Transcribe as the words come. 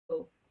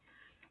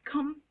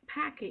come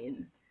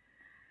packing.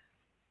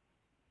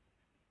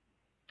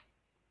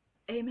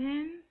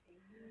 Amen.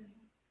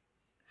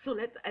 So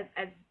let's,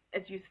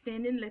 as you're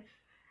standing, let's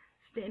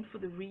stand for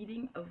the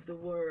reading of the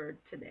word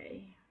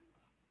today.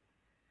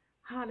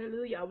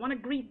 Hallelujah. I want to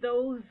greet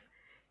those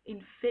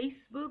in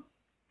Facebook.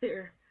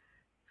 They're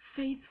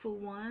faithful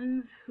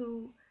ones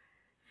who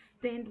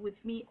stand with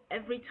me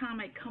every time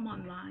I come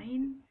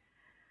online.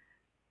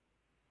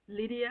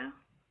 Lydia,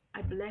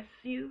 I bless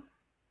you.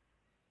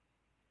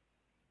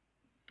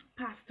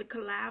 Pastor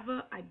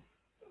Calava, I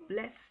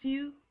bless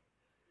you.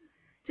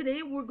 Today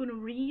we're going to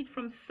read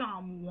from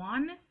Psalm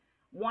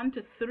 1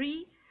 to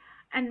 3,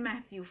 and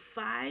Matthew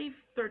 5,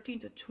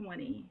 13 to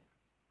 20.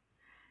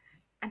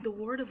 And the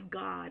Word of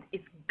God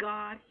is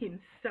God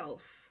Himself.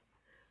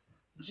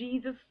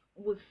 Jesus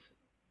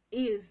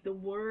is the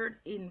Word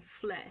in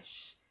flesh.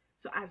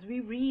 So as we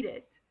read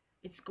it,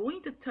 it's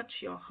going to touch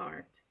your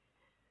heart.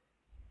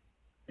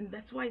 And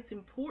that's why it's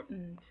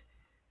important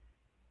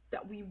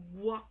that we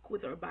walk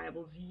with our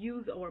Bibles,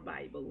 use our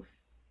Bibles.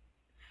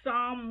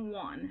 Psalm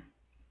 1.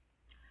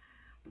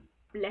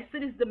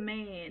 Blessed is the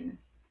man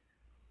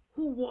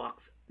who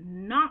walks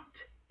not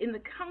in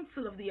the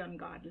counsel of the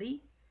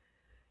ungodly,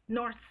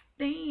 nor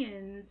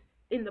stands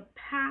in the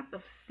path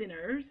of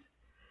sinners,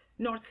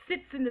 nor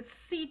sits in the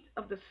seat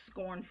of the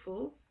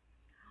scornful,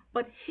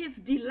 but his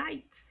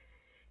delight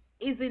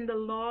is in the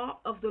law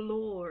of the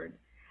Lord,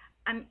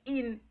 and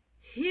in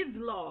his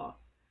law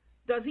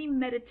does he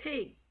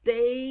meditate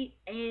day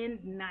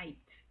and night.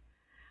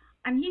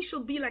 And he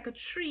shall be like a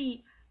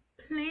tree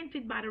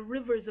planted by the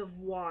rivers of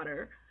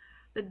water,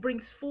 that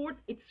brings forth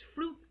its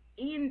fruit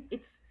in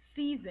its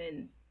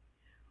season,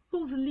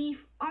 whose leaf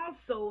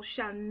also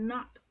shall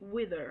not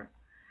wither,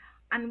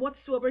 and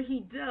whatsoever he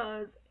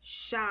does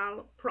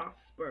shall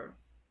prosper.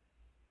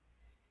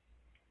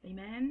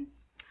 Amen.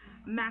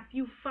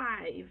 Matthew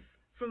 5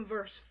 from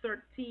verse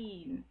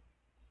 13.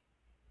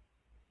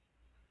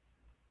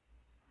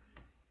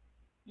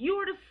 You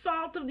are the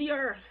salt of the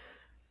earth.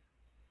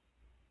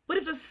 But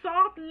if the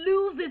salt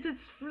loses its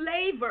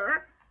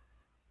flavor,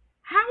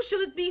 how shall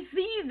it be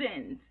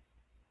seasoned?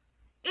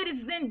 It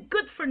is then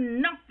good for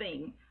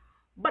nothing,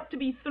 but to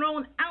be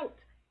thrown out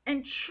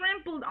and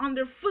trampled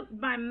underfoot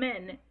by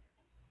men.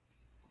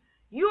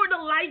 You are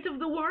the light of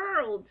the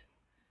world.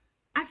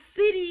 A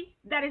city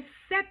that is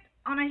set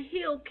on a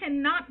hill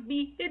cannot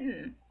be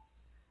hidden.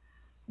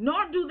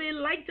 Nor do they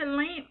light a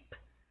lamp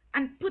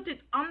and put it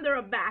under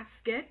a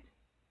basket,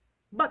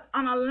 but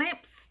on a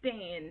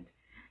lampstand,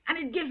 and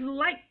it gives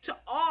light to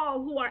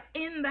all who are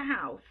in the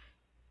house.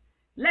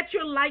 Let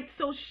your light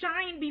so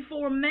shine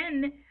before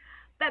men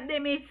that they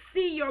may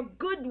see your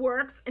good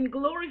works and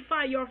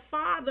glorify your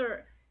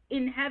Father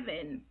in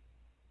heaven.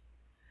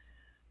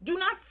 Do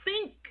not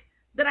think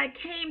that I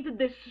came to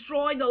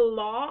destroy the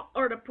law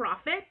or the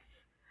prophets.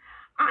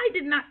 I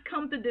did not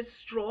come to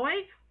destroy,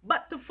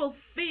 but to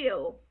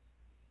fulfill.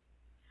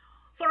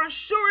 For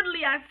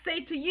assuredly I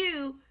say to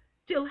you,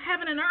 till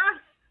heaven and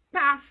earth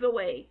pass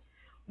away,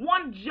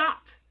 one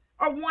jot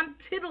or one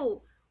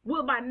tittle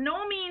will by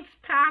no means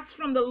pass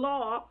from the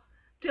law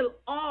till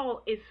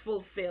all is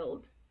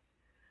fulfilled.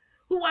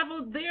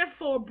 Whoever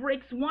therefore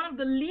breaks one of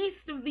the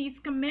least of these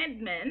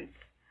commandments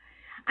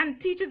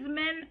and teaches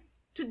men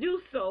to do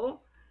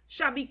so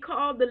shall be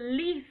called the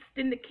least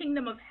in the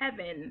kingdom of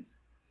heaven.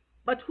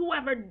 But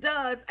whoever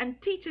does and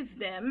teaches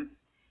them,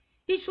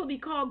 he shall be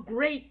called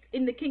great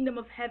in the kingdom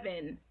of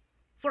heaven.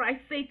 For I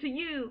say to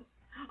you,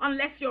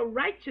 unless your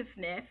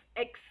righteousness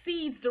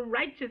exceeds the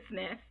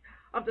righteousness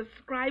of the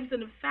scribes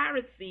and the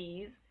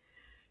Pharisees,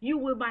 you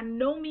will by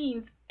no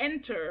means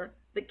enter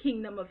the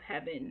kingdom of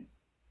heaven.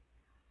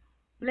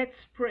 Let's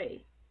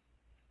pray.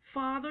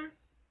 Father,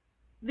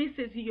 this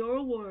is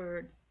your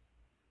word,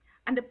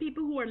 and the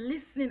people who are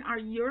listening are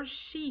your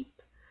sheep,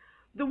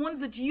 the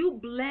ones that you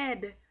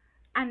bled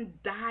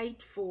and died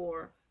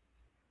for.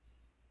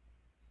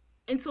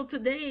 And so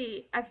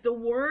today, as the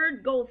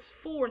word goes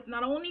forth,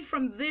 not only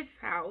from this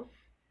house,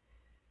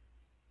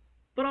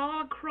 but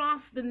all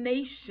across the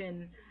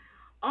nation,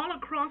 all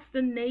across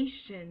the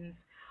nations,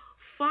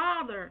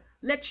 Father,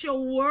 let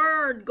your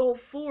word go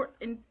forth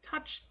and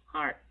touch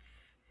hearts,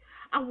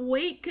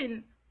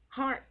 awaken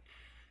hearts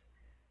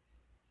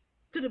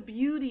to the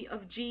beauty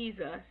of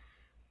Jesus.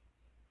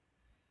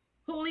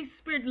 Holy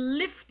Spirit,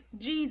 lift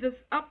Jesus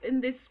up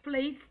in this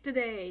place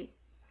today.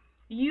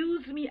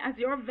 Use me as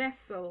your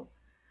vessel.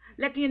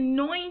 Let the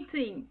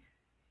anointing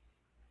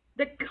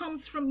that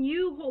comes from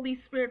you, Holy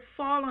Spirit,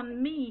 fall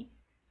on me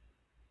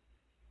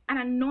and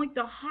anoint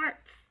the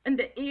hearts and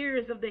the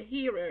ears of the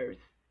hearers,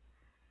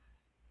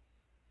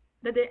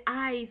 that their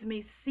eyes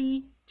may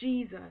see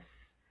Jesus.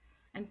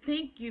 And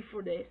thank you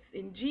for this.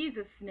 In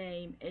Jesus'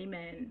 name,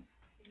 amen.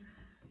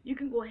 You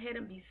can go ahead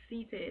and be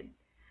seated.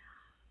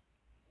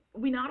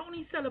 We not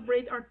only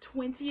celebrate our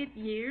 20th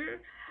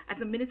year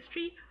as a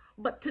ministry,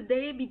 but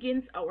today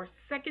begins our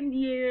 2nd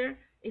year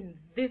in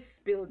this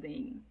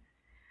building.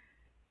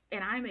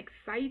 And I'm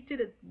excited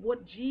at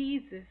what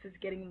Jesus is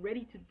getting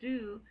ready to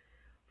do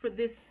for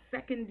this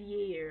 2nd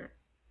year.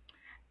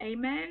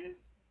 Amen.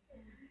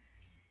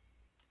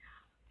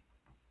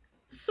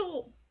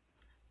 So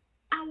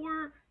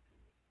our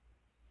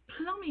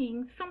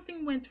plumbing,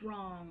 something went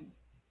wrong.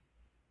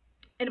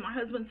 And my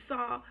husband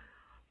saw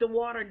the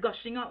water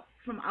gushing up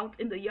from out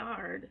in the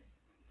yard.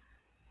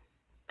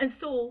 And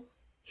so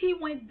he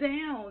went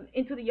down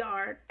into the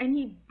yard and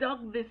he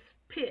dug this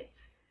pit.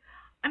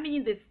 I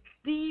mean, this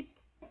deep,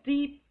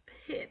 deep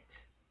pit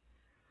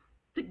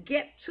to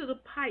get to the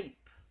pipe.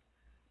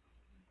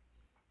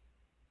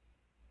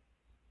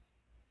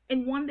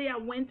 And one day I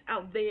went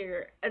out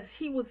there as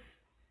he was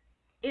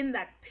in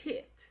that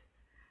pit.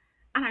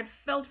 And I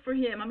felt for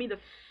him. I mean, the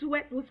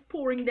sweat was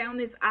pouring down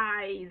his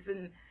eyes.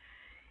 And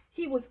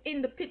he was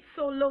in the pit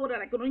so low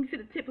that I could only see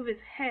the tip of his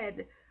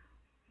head.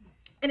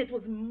 And it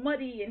was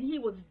muddy and he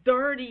was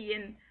dirty.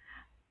 And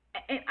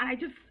I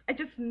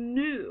just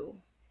knew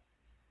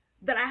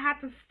that I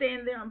had to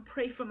stand there and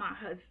pray for my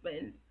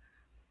husband.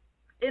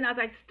 And as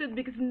I stood,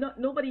 because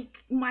nobody,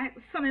 my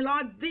son-in-law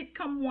did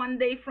come one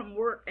day from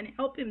work and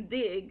help him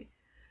dig,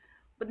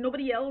 but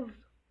nobody else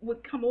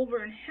would come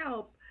over and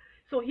help.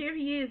 So here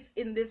he is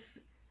in this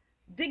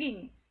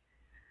digging.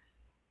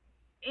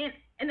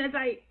 And as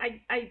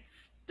I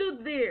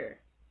stood there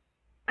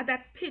at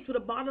that pit with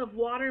a bottle of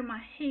water in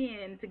my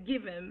hand to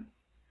give him,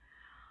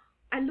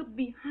 I looked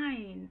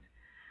behind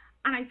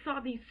and I saw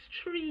these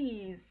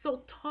trees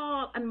so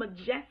tall and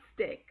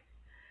majestic.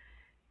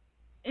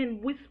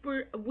 And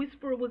a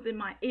whisper was in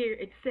my ear.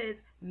 It says,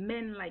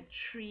 men like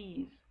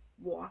trees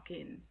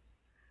walking.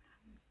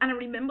 And I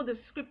remember the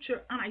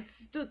scripture and I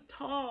stood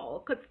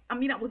tall because, I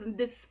was in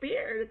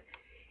despair.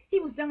 He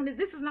was down there.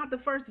 This is not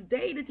the first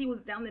day that he was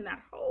down in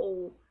that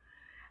hole.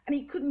 And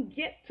he couldn't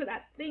get to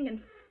that thing.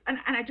 And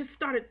I just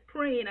started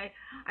praying.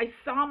 I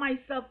saw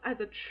myself as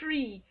a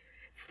tree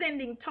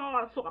standing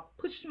tall. So I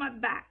pushed my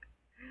back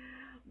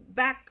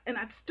and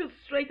I stood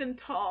straight and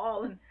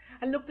tall. And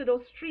I looked at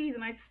those trees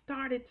and I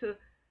started to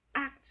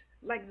act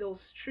like those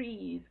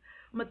trees,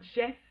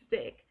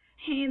 majestic,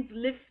 hands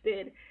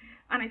lifted.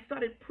 And I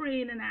started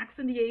praying and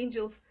asking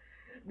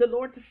the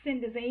Lord to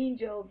send his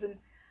angels. And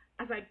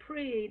as I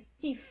prayed,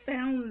 he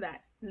found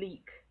that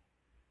leak.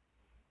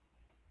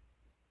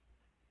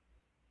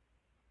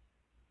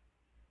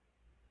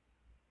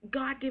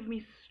 God gave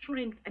me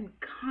strength and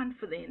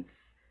confidence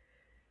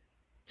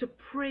to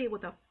pray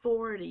with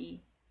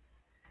authority.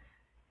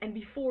 And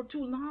before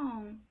too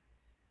long,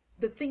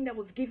 the thing that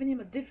was giving him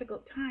a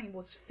difficult time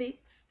was fixed.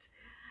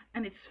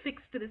 And it's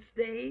fixed to this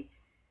day.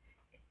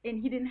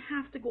 And he didn't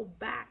have to go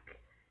back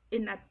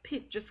in that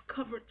pit, just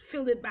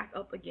filled it back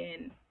up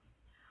again.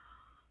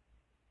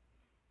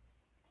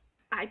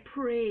 I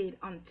prayed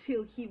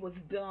until he was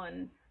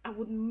done. I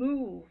wouldn't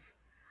move.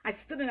 I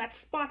stood in that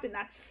spot in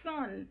that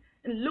sun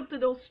and looked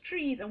at those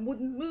trees and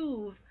wouldn't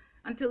move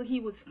until he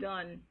was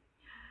done.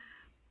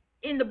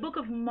 In the book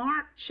of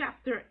Mark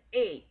chapter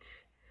 8,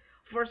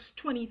 verse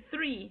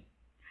 23,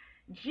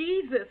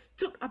 Jesus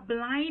took a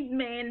blind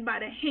man by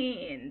the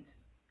hand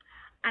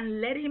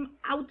and led him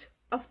out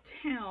of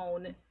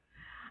town.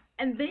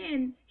 And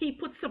then he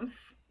put some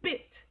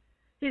spit,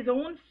 his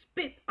own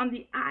spit, on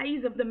the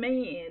eyes of the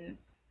man.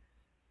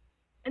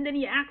 And then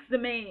he asked the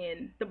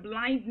man, the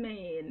blind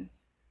man,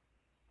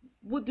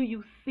 what do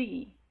you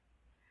see?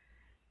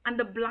 And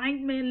the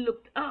blind man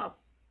looked up,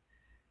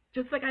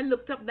 just like I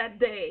looked up that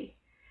day.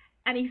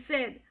 And he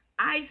said,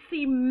 I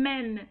see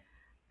men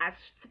as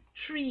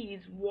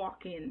trees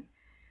walking.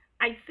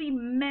 I see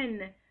men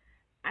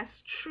as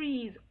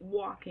trees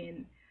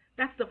walking.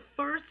 That's the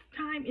first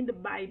time in the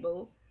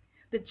Bible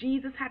that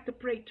Jesus had to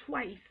pray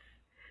twice.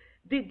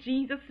 Did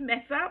Jesus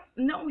mess up?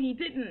 No, he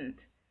didn't.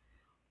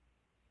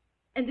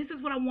 And this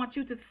is what I want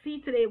you to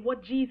see today,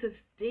 what Jesus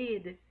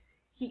did.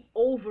 He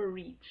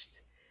overreached.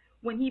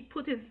 When he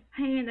put his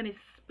hand and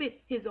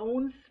his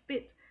own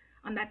spit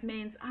on that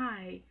man's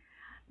eye,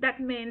 that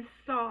man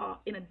saw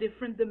in a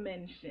different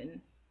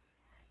dimension.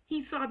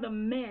 He saw the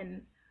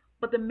men,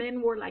 but the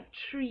men were like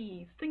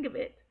trees. Think of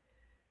it.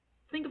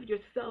 Think of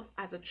yourself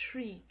as a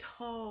tree,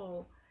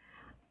 tall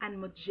and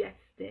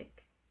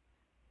majestic.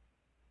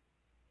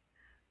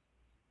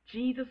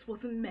 Jesus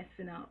wasn't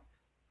messing up.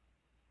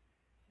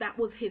 That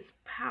was his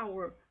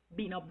power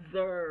being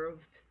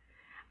observed,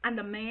 and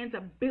the man's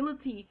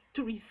ability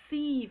to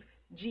receive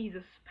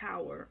Jesus'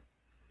 power.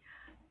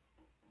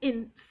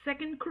 In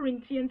 2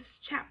 Corinthians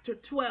chapter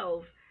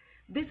 12,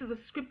 this is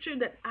a scripture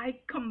that I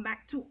come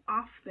back to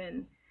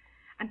often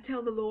and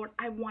tell the Lord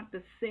I want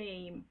the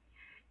same.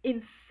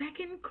 In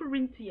 2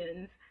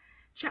 Corinthians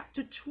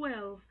chapter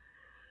 12,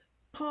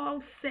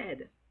 Paul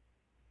said,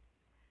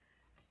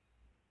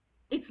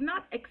 it's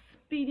not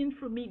expedient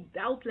for me,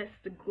 doubtless,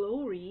 to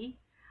glory.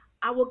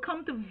 I will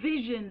come to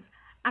visions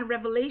and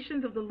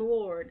revelations of the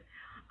Lord.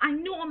 I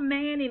knew a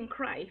man in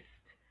Christ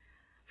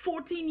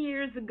 14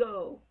 years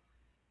ago.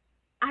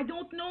 I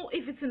don't know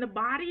if it's in the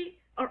body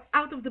or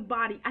out of the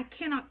body. I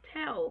cannot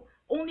tell.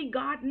 Only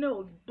God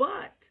knows.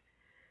 But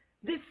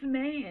this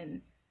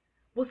man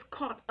was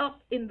caught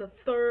up in the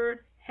third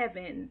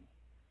heaven.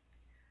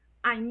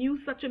 I knew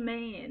such a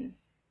man.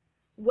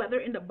 Whether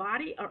in the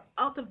body or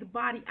out of the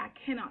body, I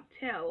cannot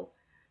tell.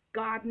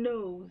 God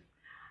knows.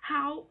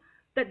 How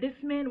that this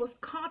man was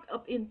caught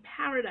up in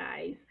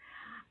paradise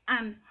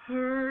and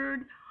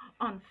heard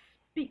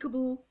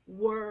unspeakable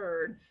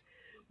words,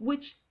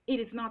 which it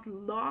is not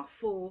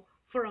lawful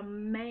for a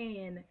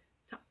man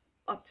to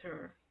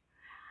utter.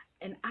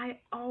 And I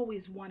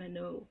always want to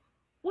know,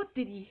 what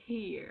did he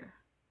hear?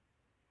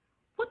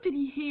 What did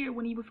he hear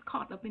when he was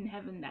caught up in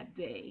heaven that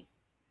day?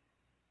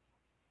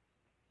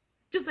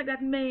 Just like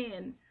that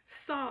man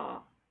saw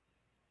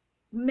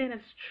men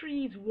as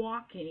trees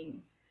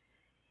walking,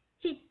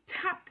 he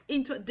tapped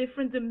into a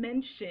different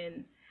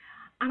dimension.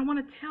 And I want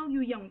to tell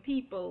you, young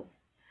people,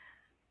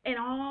 and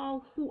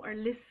all who are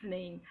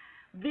listening,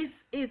 this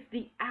is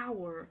the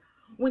hour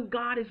when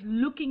God is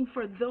looking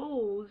for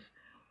those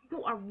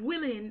who are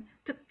willing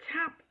to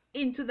tap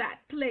into that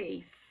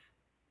place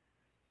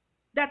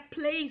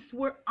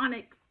where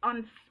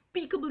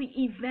unspeakable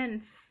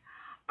events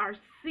are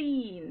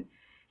seen.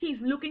 He's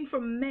looking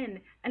for men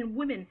and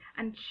women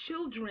and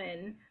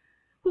children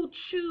who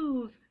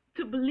choose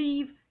to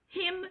believe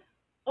him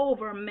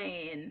over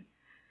man.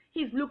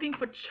 He's looking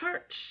for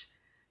church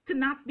to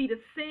not be the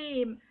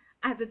same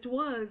as it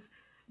was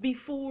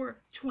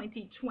before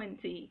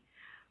 2020.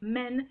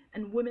 Men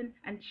and women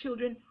and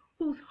children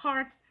whose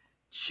hearts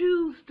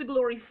choose to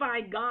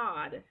glorify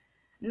God,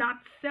 not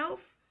self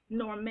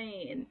nor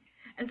man.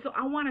 And so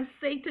I want to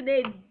say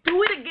today,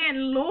 do it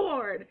again,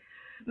 Lord.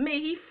 May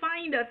he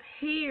find us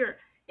here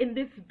in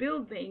this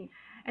building.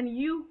 And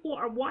you who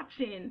are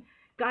watching,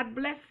 God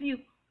bless you,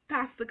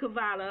 Pastor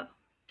Kavala.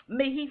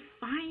 May he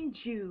find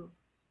you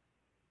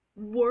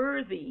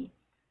worthy.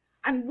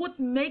 And what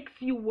makes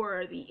you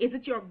worthy? Is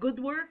it your good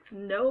works?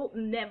 No,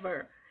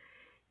 never.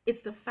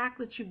 It's the fact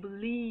that you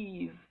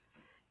believe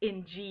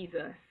in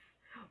Jesus.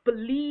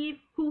 Believe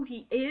who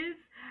he is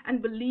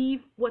and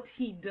believe what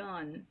he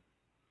done.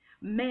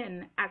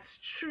 Men as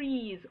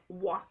trees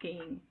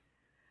walking.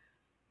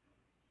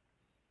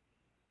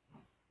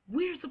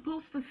 We're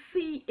supposed to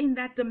see in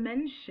that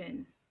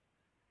dimension,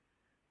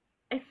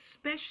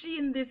 especially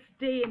in this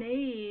day and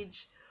age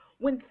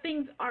when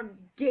things are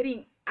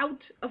getting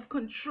out of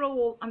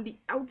control on the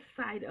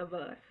outside of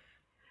us.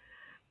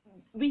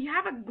 We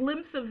have a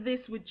glimpse of this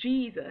with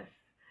Jesus.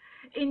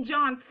 In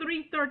John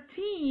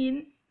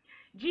 3:13,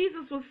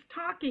 Jesus was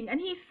talking and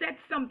he said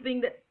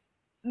something that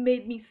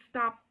made me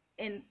stop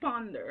and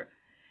ponder.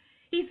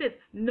 He says,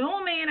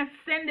 no man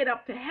ascended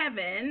up to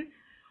heaven,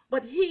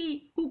 but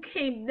he who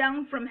came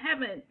down from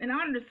heaven. And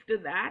I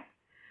understood that.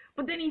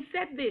 But then he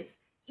said this,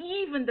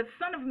 even the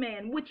Son of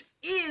Man, which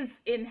is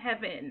in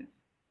heaven.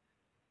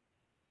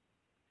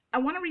 I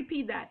want to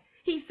repeat that.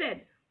 He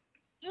said,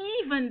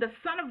 even the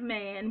Son of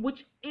Man, which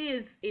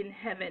is in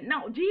heaven.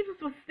 Now, Jesus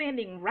was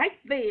standing right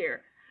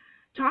there,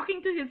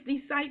 talking to his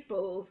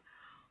disciples,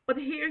 but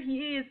here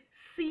he is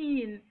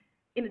seeing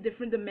in a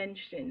different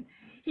dimension.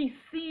 He's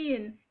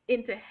seeing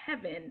into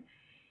heaven.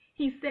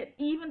 He said,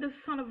 even the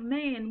Son of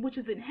Man, which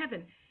is in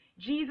heaven.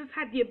 Jesus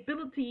had the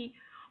ability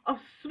of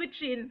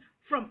switching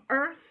from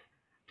earth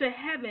to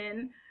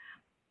heaven,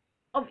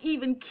 of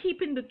even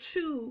keeping the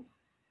two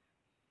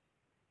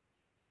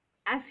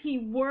as he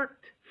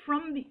worked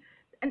from the,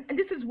 and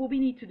this is what we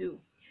need to do.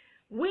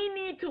 We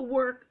need to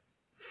work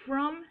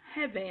from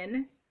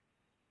heaven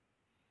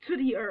to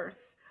the earth.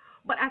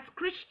 But as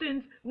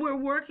Christians, we're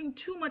working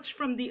too much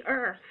from the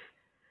earth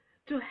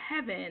to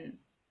heaven.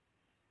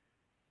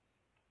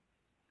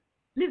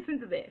 Listen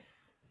to this.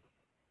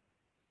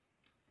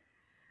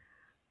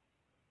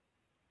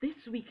 This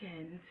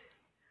weekend,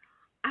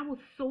 I was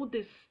so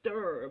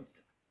disturbed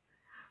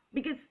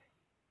because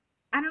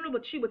I don't know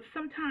about you, but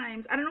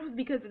sometimes, I don't know if it's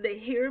because they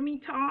hear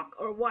me talk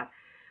or what,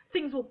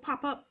 things will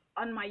pop up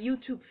on my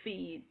YouTube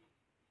feed.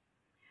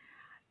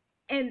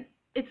 And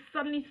it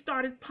suddenly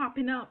started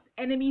popping up,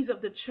 enemies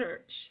of the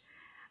church.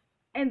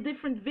 And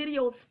different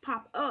videos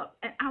pop up.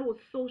 And I was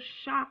so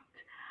shocked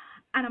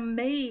and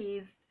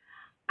amazed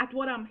at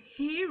what I'm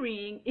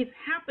hearing is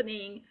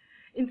happening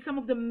in some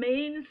of the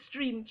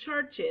mainstream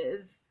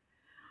churches.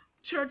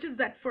 Churches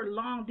that for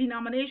long,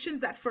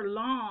 denominations that for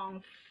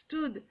long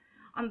stood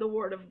on the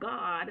word of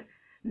God,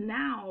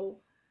 now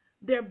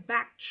they're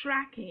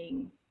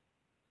backtracking.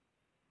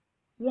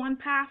 One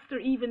pastor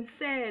even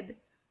said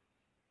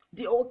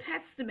the Old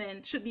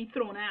Testament should be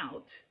thrown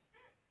out.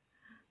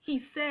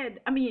 He said,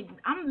 I'm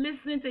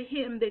listening to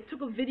him. They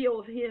took a video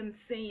of him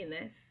saying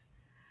this.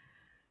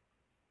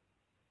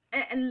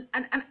 And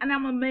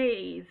I'm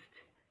amazed.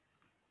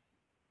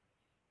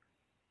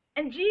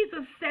 And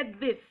Jesus said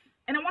this,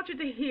 and I want you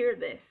to hear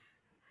this.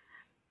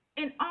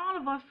 And all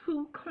of us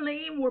who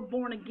claim we're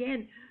born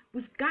again,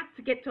 we've got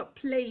to get to a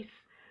place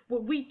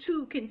where we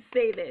too can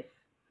say this.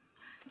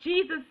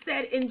 Jesus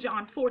said in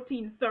John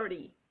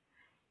 14:30,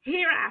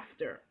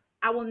 hereafter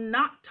I will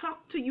not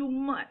talk to you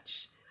much,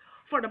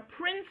 for the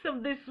prince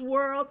of this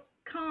world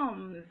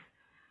comes,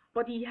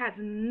 but he has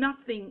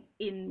nothing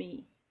in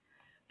me.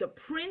 The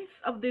prince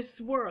of this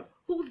world.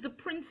 Who's the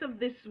prince of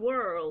this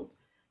world?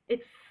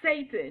 It's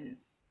Satan.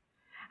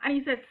 And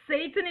he says,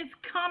 Satan is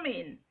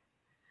coming,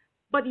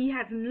 but he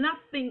has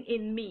nothing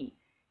in me.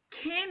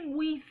 Can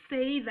we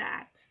say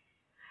that?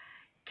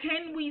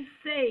 Can we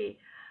say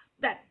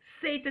that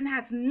Satan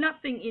has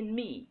nothing in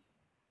me?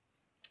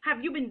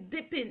 Have you been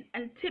dipping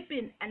and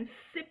tipping and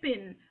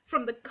sipping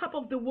from the cup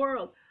of the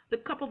world, the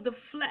cup of the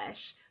flesh,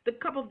 the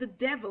cup of the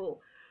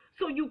devil,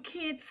 so you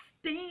can't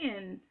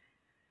stand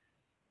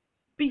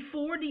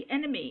before the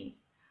enemy?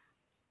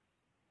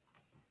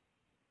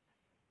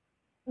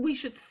 We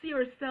should see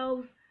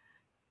ourselves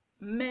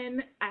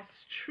men as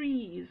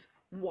trees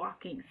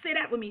walking. Say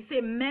that with me.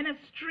 Say, men as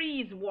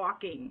trees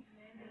walking.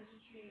 Men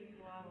as trees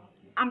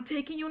walking. I'm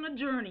taking you on a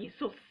journey,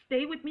 so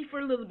stay with me for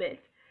a little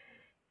bit.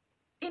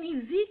 In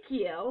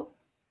Ezekiel,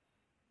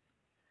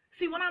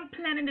 see, when I'm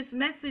planning this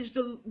message,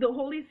 the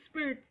Holy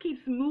Spirit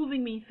keeps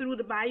moving me through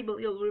the Bible.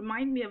 He'll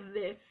remind me of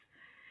this,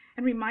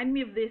 and remind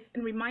me of this,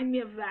 and remind me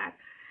of that.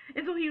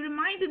 And so he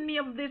reminded me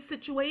of this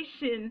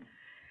situation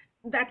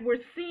that we're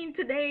seeing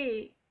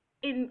today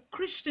in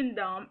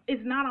Christendom is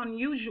not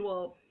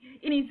unusual.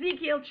 In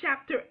Ezekiel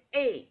chapter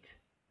 8,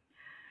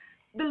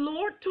 the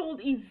Lord told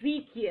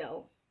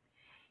Ezekiel,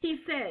 he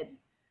said,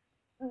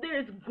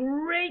 there's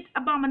great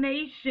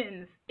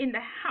abominations in the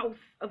house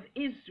of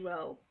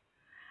Israel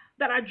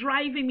that are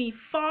driving me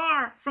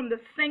far from the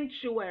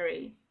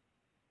sanctuary.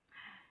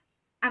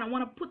 And I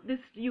want to put this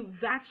to you.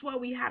 That's why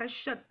we had to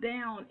shut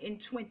down in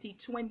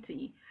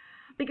 2020.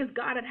 Because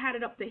God had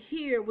it up to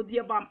here with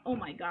the oh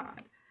my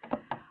God.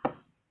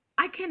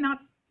 I cannot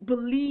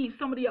believe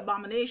some of the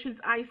abominations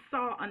I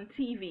saw on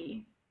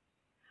TV.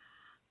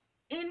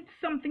 In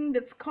something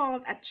that's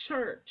called a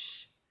church,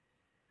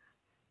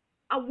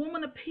 a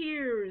woman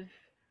appears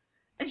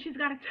and she's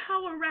got a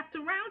towel wrapped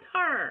around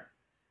her.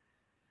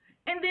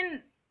 And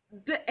then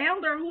the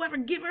elder, whoever,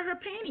 give her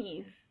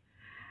pennies.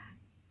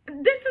 This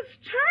is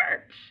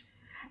church.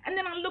 And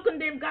then I look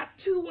and they've got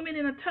two women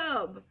in a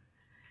tub.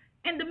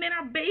 And the men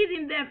are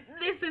bathing them.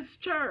 This is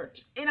church.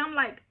 And I'm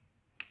like,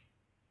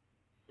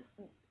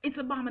 it's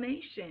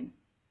abomination.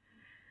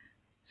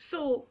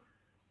 So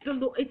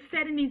it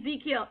said in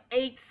Ezekiel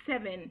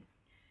 8:7,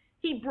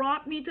 he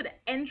brought me to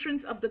the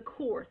entrance of the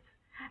court.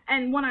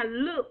 And when I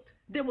looked,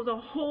 there was a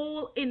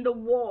hole in the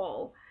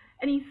wall.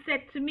 And he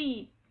said to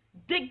me,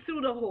 dig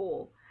through the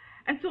hole.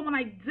 And so when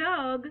I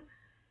dug,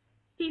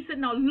 he said,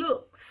 now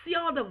look, see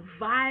all the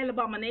vile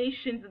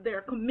abominations that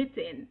they're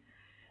committing.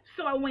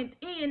 So I went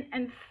in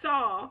and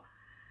saw,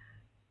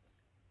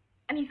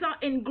 and he saw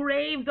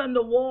engraved on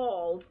the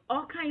walls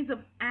all kinds of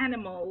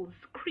animals,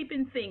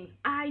 creeping things,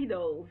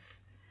 idols.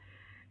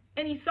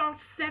 And he saw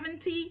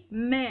 70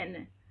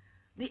 men,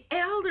 the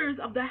elders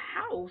of the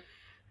house,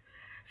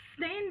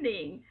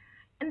 standing,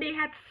 and they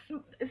had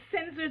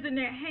censers in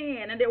their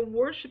hand, and they're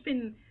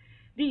worshiping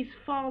these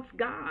false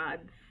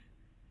gods.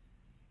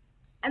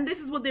 And this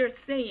is what they're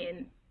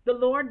saying: the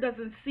Lord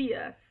doesn't see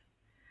us.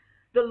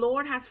 The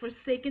Lord has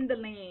forsaken the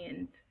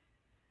land.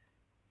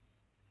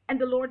 And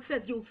the Lord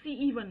says, you'll see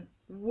even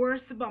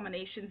worse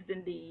abominations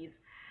than these.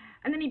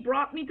 And then he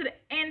brought me to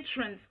the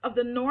entrance of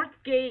the north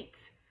gate.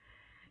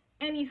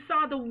 And he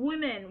saw the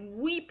women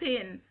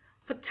weeping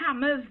for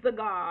Tammuz the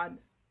god.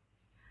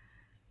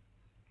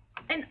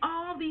 And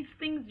all these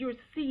things you're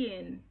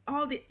seeing,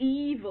 all the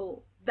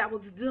evil that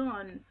was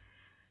done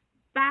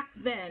back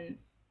then.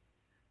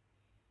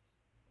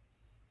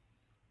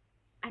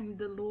 And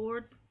the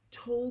Lord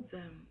told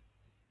them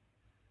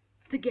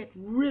to get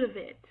rid of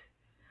it.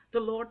 The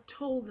Lord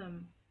told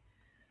them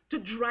to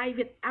drive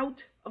it out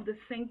of the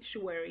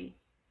sanctuary.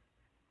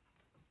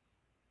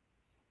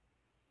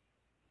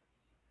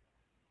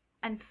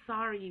 And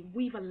sorry,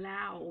 we've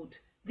allowed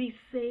these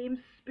same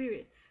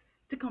spirits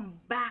to come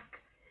back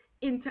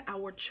into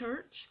our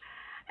church,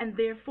 and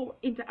therefore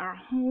into our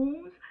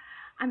homes,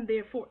 and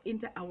therefore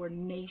into our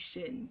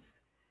nations.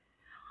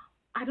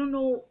 I don't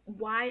know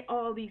why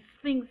all these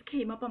things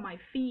came up on my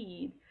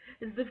feed.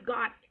 As if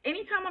God,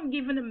 anytime I'm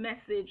giving a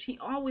message, he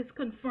always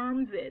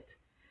confirms it.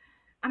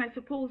 And I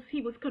suppose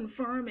he was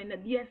confirming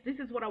that, yes, this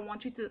is what I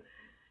want you to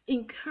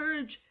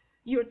encourage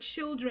your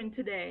children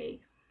today,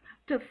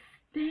 to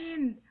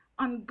stand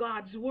on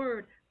God's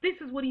word. This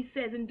is what he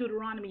says in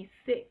Deuteronomy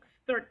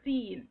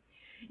 6:13.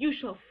 You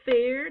shall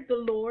fear the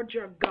Lord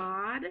your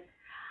God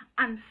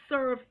and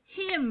serve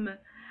him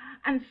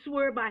and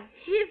swear by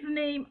his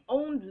name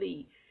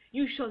only.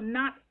 You shall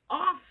not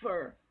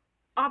offer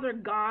other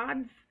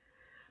gods.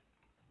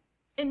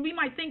 And we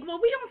might think, well,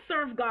 we don't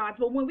serve God.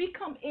 But when we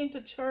come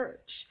into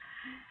church,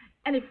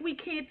 and if we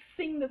can't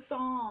sing the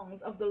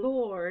songs of the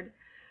Lord,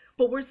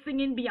 but we're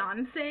singing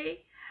Beyonce,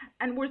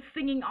 and we're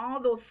singing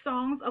all those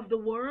songs of the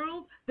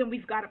world, then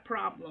we've got a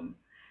problem.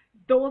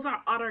 Those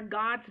are other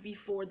gods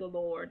before the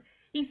Lord.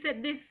 He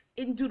said this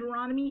in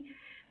Deuteronomy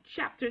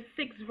chapter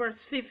 6, verse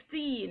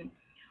 15.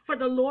 For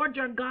the Lord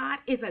your God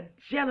is a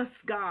jealous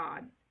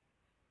God.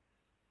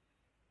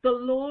 The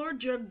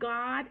Lord your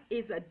God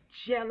is a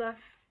jealous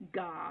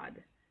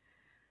God.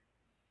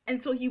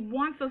 And so he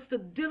wants us to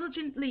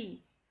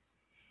diligently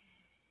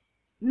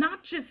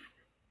not just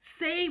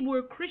say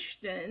we're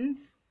Christians,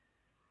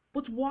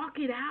 but walk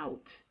it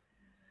out.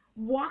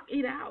 Walk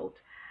it out.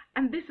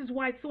 And this is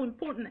why it's so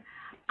important.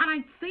 And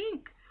I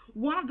think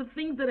one of the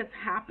things that has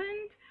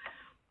happened,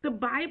 the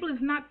Bible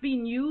is not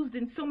being used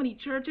in so many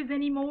churches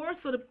anymore,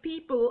 so the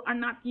people are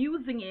not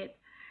using it.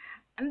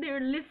 And they're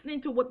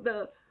listening to what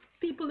the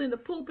people in the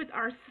pulpit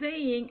are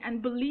saying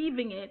and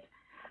believing it,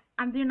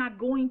 and they're not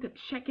going to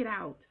check it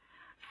out,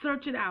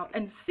 search it out,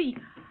 and see,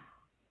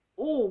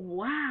 oh,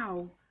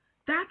 wow,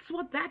 that's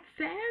what that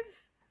says?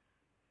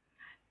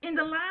 In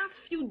the last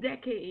few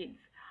decades,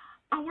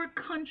 our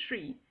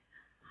country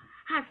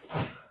has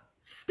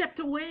stepped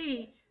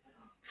away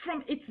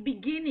from its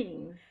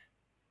beginnings,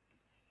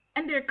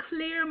 and there are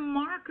clear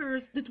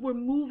markers that we're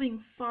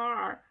moving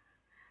far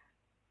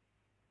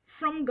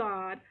from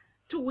God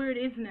to where it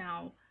is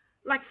now.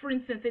 Like, for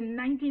instance, in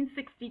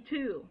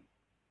 1962,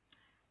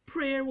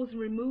 prayer was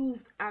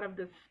removed out of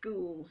the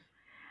schools,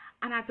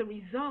 and as a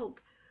result,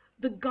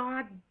 the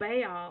god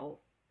Baal,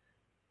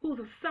 who's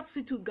a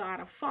substitute god,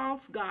 a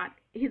false god,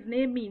 his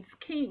name means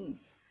king,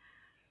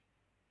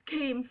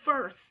 came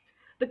first.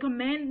 The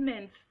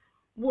commandments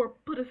were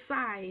put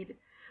aside.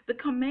 The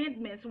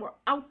commandments were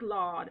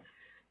outlawed.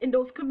 And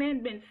those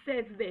commandments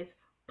says this: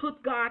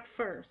 put God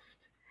first.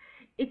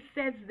 It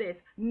says this: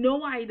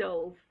 no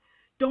idols,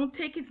 don't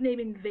take his name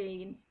in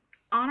vain,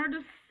 honor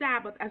the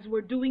Sabbath as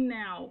we're doing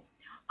now,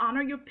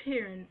 honor your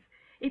parents.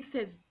 It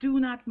says do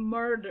not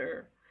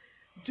murder,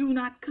 do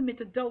not commit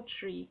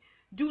adultery,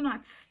 do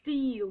not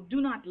steal,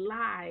 do not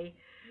lie,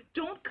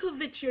 don't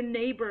covet your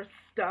neighbor's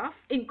stuff,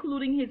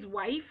 including his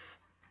wife.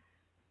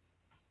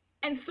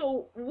 And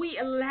so we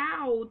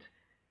allowed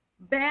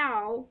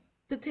Baal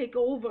to take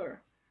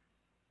over.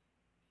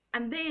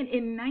 And then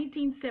in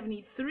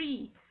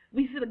 1973,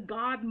 we see the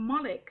god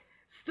Moloch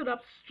stood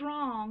up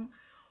strong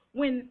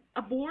when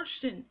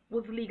abortion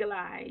was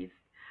legalized.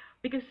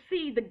 Because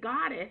see, the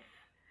goddess,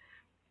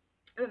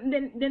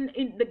 then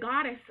in the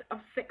goddess of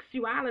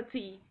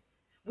sexuality,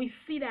 we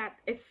see that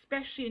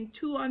especially in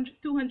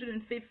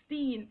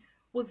 215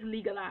 was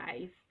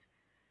legalized.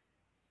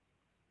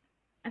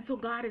 And so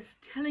God is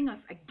telling us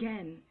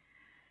again,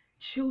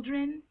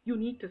 children, you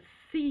need to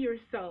see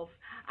yourself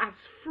as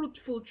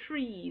fruitful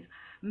trees,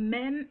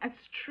 men as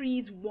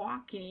trees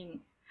walking.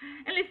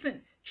 And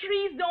listen,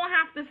 trees don't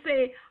have to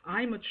say,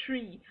 I'm a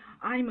tree,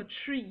 I'm a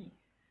tree.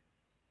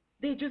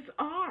 They just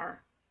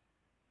are.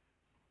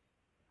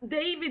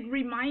 David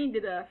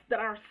reminded us that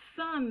our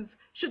sons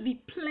should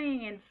be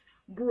plants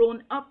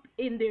grown up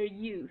in their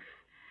youth,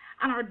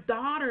 and our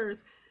daughters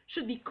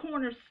should be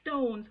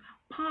cornerstones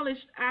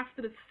polished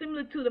after the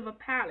similitude of a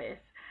palace.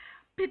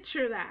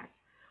 Picture that.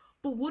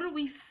 But what are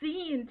we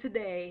seeing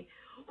today?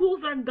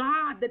 Who's our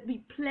God that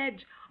we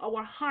pledge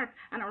our heart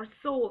and our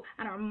soul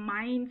and our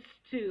minds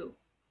to?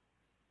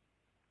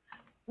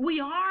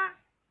 We are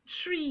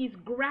trees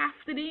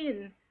grafted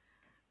in.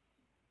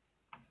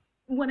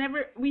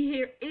 Whenever we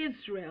hear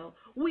Israel,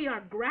 we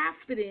are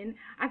grafted in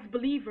as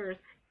believers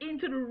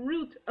into the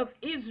root of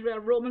Israel.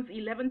 Romans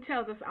 11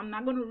 tells us, I'm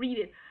not going to read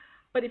it,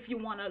 but if you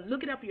want to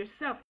look it up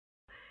yourself,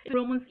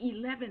 Romans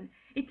 11,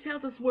 it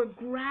tells us we're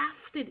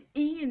grafted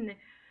in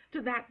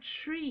to that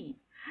tree.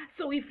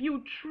 So if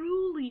you're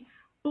truly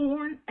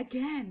born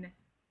again,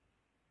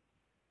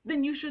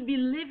 then you should be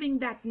living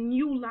that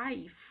new life.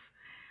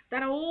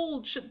 That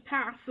old should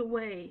pass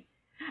away.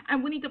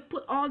 And we need to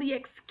put all the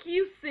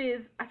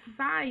excuses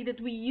aside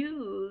that we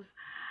use.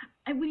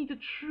 And we need to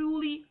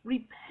truly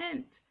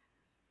repent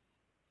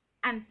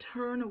and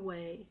turn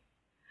away.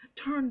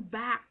 Turn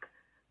back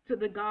to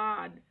the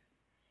God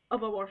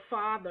of our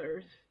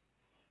fathers.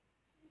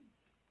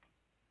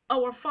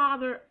 Our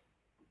father,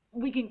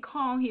 we can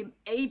call him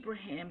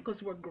Abraham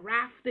because we're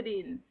grafted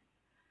in.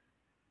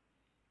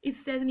 It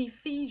says in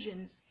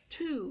Ephesians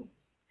 2,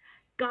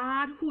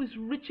 God, who is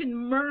rich in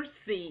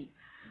mercy,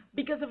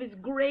 because of his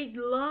great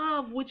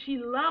love which he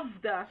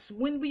loved us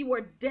when we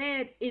were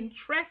dead in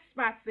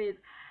trespasses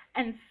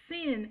and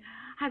sin,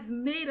 has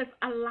made us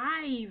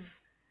alive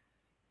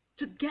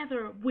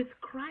together with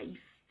Christ.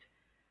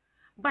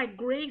 By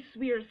grace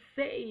we are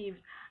saved,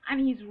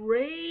 and he's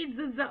raised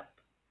us up.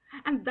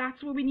 And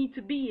that's where we need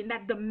to be, in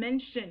that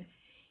dimension.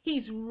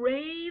 He's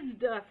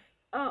raised us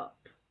up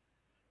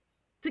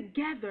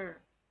together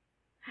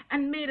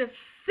and made us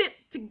sit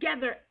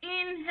together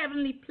in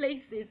heavenly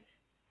places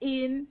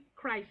in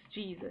Christ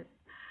Jesus.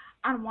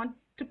 I want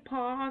to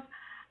pause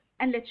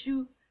and let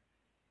you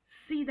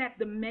see that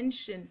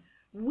dimension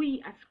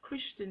we as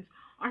Christians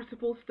are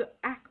supposed to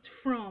act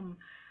from,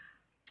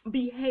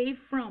 behave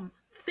from,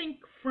 think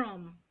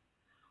from.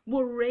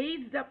 We're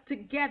raised up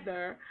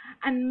together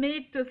and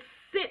made to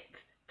sit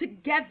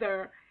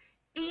together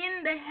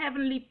in the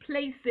heavenly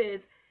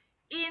places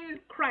in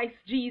Christ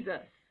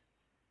Jesus.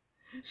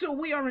 So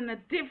we are in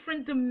a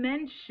different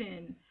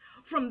dimension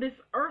from this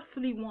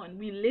earthly one.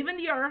 We live in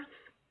the earth,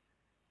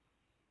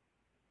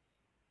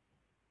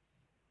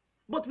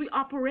 but we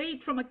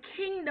operate from a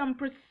kingdom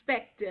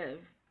perspective.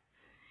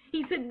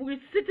 He said we're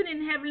sitting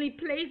in heavenly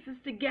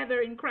places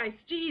together in Christ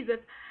Jesus,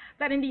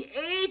 that in the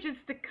ages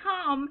to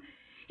come,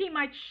 he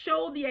might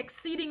show the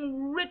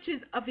exceeding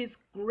riches of his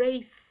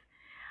grace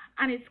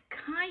and his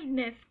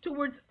kindness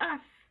towards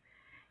us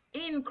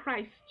in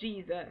Christ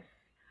Jesus.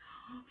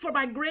 For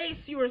by grace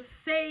you are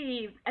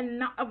saved, and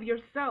not of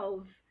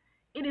yourselves.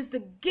 It is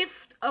the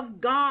gift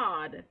of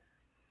God.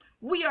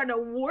 We are the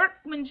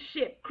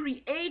workmanship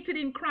created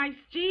in Christ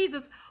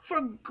Jesus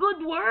for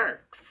good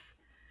works,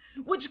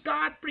 which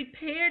God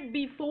prepared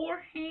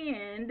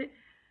beforehand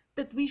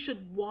that we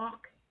should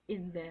walk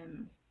in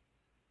them.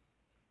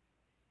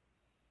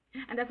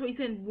 And that's what he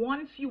said.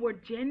 Once you were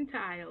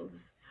Gentiles,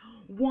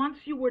 once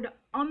you were the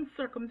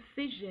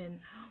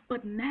uncircumcision,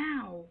 but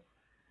now,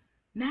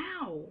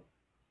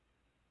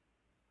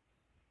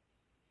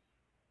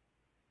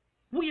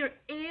 we are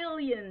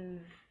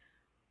aliens.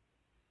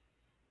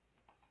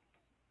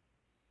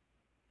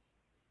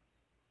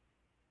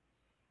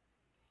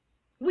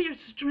 We are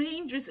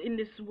strangers in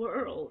this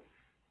world.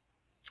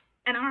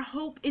 And our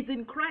hope is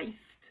in Christ.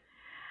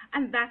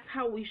 And that's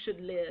how we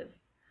should live.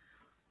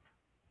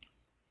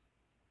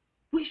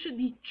 We should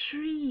be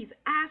trees,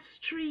 as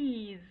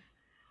trees,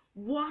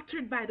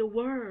 watered by the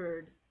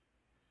word.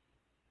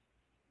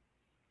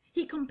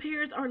 He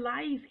compares our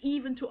lives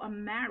even to a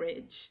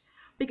marriage,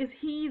 because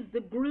he's the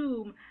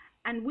groom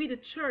and we, the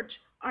church,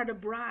 are the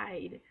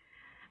bride.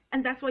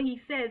 And that's why he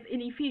says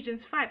in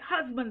Ephesians 5,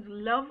 husbands,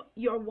 love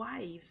your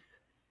wives,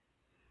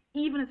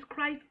 even as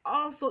Christ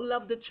also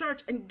loved the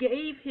church and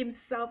gave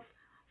himself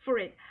for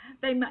it,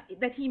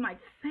 that he might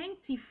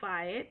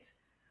sanctify it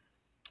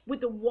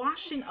with the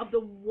washing of the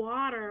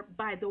water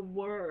by the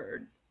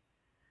word,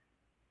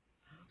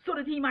 so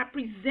that he might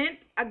present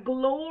a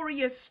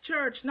glorious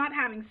church, not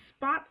having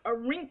spot or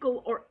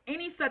wrinkle or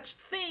any such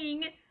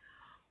thing,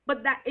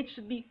 but that it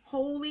should be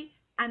holy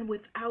and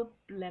without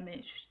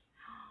blemish.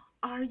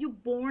 Are you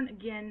born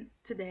again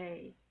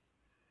today?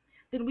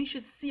 Then we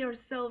should see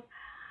ourselves,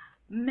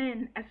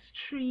 men, as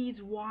trees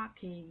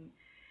walking.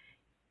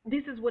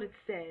 This is what it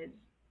says.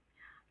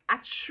 A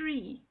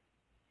tree,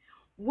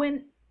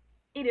 when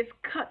it is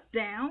cut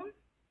down,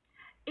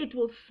 it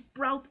will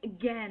sprout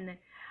again,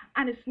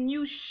 and its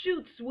new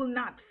shoots will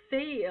not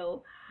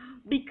fail,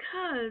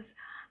 because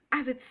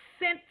as it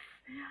scents,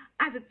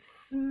 as it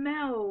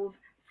smells,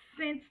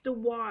 scents the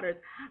waters,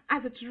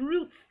 as its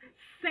roots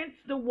scents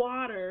the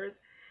waters,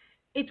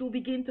 it will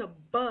begin to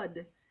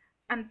bud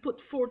and put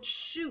forth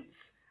shoots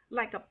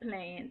like a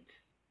plant.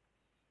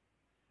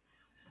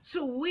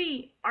 So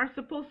we are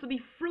supposed to be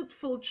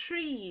fruitful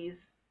trees,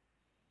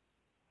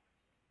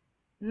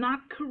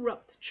 not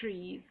corrupt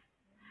trees.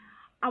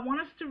 I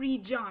want us to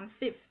read John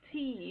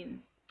 15,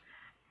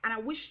 and I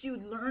wish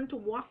you'd learn to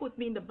walk with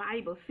me in the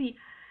Bible. See,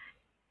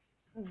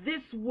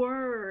 this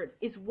word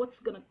is what's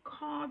going to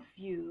cause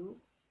you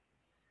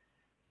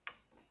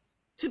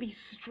to be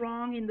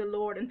strong in the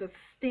Lord and to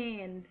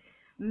stand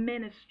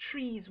men as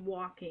trees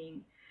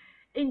walking.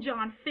 In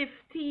John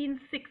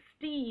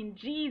 15:16,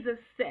 Jesus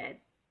said,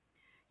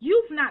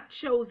 "You've not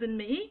chosen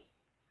me.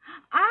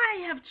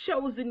 I have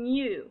chosen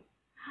you.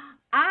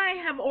 I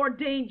have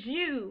ordained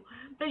you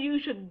that you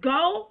should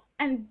go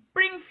and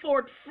bring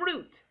forth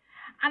fruit,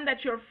 and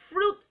that your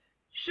fruit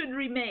should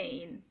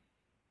remain.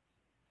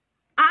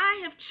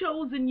 I have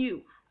chosen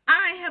you.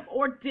 I have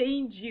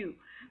ordained you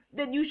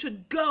that you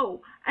should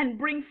go and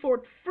bring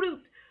forth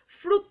fruit,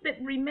 fruit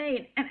that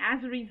remain. And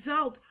as a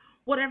result,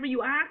 whatever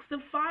you ask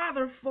the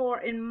Father for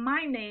in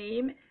my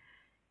name,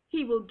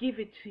 he will give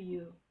it to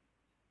you,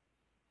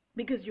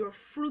 because you're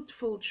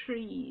fruitful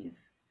trees.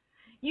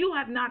 You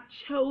have not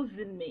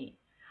chosen me."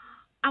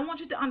 I want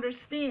you to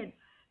understand,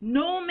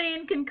 no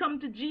man can come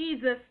to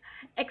Jesus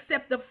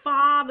except the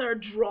Father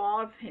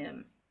draws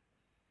him.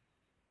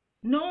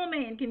 No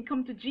man can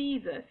come to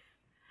Jesus.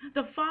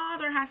 The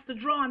Father has to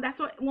draw, and that's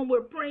why when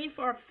we're praying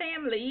for our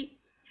family,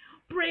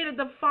 pray that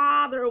the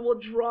Father will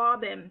draw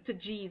them to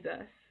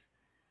Jesus.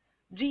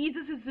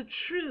 Jesus is the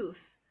truth.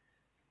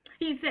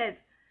 He says,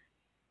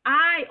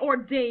 "I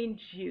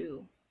ordained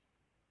you."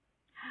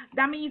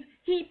 That means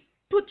he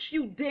puts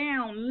you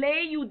down,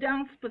 lay you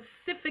down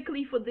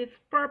specifically for this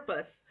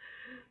purpose,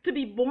 to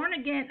be born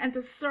again and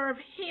to serve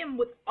him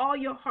with all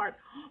your heart,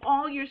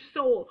 all your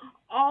soul,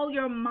 all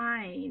your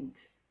mind.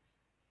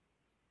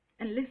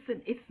 And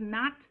listen, it's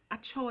not a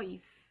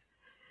choice.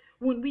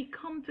 When we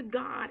come to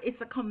God, it's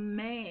a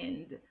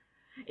command.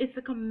 It's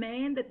a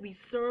command that we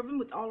serve him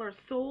with all our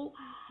soul,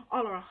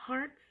 all our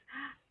hearts,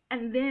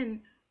 and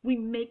then we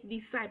make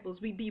disciples.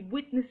 We be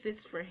witnesses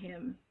for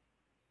him.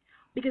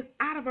 Because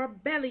out of our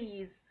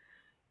bellies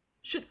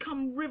should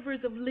come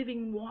rivers of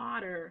living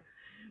water.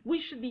 We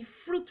should be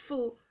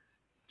fruitful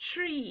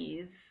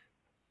trees.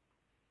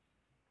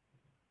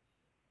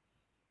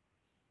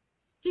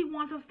 He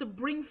wants us to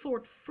bring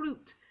forth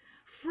fruit,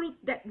 fruit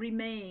that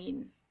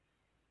remain.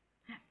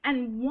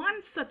 And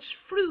one such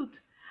fruit,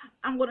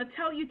 I'm going to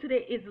tell you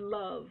today, is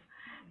love.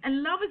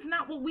 And love is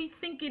not what we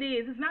think it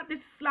is. It's not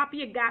this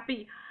sloppy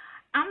agape.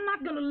 I'm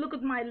not going to look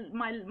at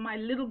my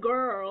little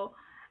girl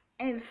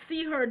and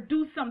see her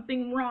do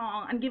something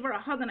wrong and give her a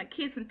hug and a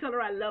kiss and tell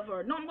her I love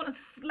her. No, I'm going to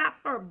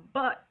slap her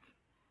butt.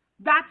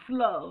 That's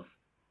love.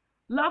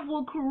 Love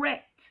will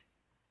correct.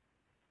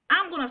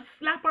 I'm going to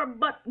slap her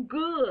butt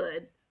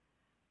good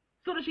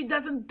so that she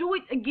doesn't do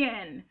it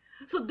again.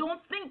 So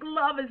don't think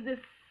love is this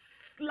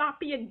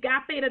sloppy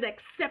agape that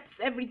accepts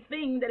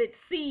everything that it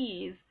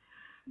sees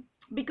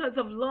because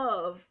of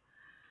love.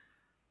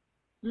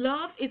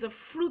 Love is a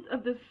fruit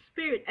of the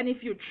Spirit. And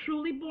if you're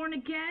truly born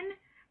again,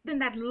 then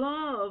that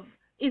love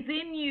is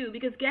in you.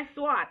 Because guess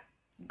what?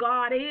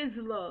 God is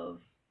love.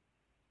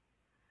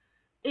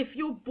 If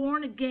you're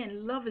born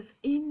again, love is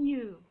in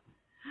you.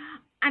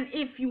 And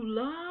if you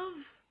love,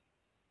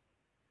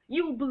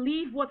 you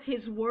believe what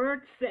His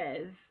Word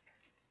says.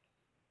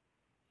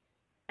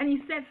 And He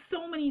says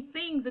so many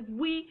things that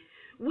we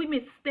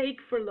mistake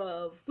for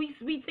love.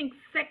 We think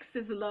sex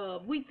is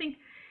love. We think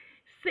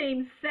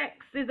same sex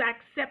is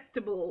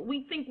acceptable.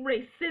 We think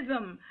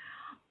racism,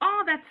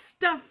 all that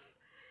stuff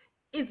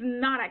is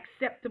not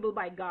acceptable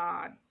by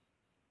God.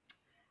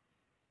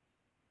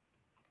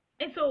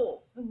 And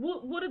so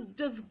what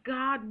does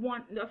God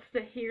want us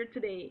to hear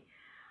today?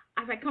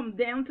 As I come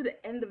down to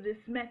the end of this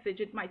message,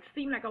 it might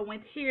seem like I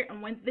went here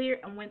and went there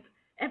and went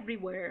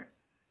everywhere.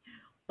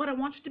 But I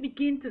want you to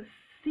begin to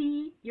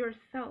see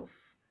yourself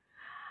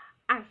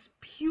as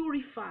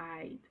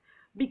purified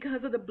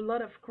because of the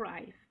blood of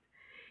Christ.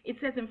 It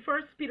says in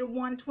 1 Peter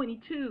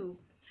 1:22,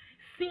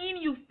 seeing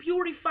you've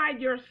purified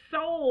your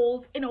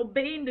souls in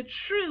obeying the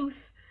truth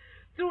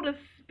through the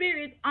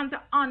Spirit unto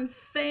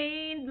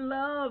unfeigned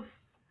love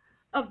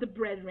of the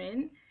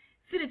brethren,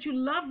 see that you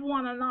love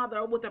one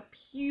another with a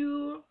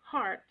pure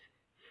heart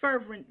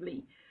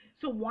fervently.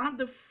 So one of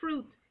the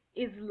fruit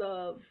is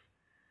love.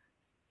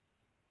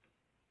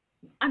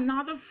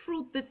 Another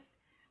fruit that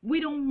we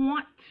don't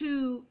want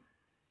to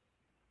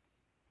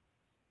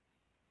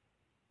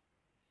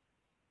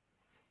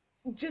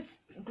just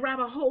grab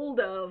a hold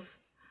of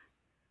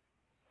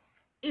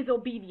is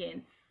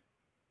obedience.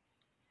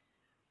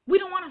 We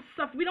don't want to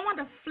suffer. We don't want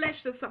the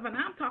flesh to suffer. And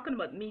I'm talking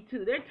about me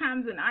too. There are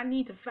times when I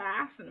need to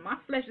fast and my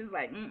flesh is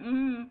like,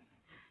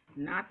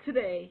 not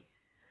today.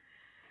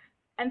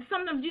 And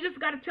sometimes you just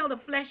got to tell the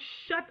flesh,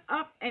 shut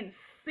up and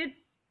sit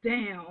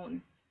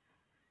down.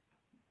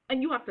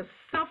 And you have to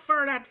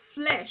suffer that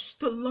flesh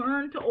to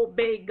learn to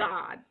obey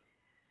God.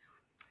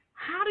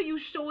 How do you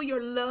show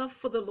your love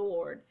for the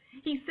Lord?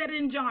 He said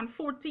in John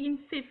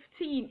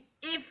 14:15,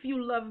 if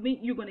you love me,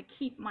 you're going to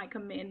keep my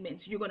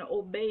commandments. You're going to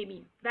obey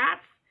me.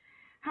 That's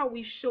how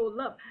we show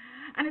love.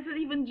 And it said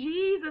even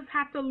Jesus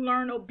had to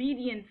learn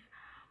obedience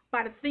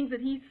by the things that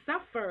He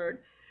suffered.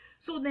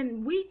 So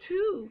then we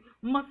too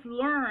must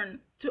learn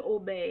to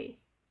obey.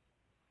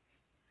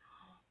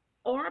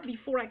 Or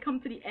before I come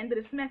to the end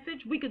of this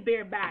message, we could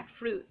bear bad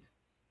fruit.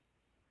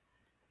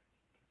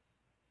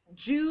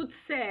 Jude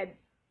said,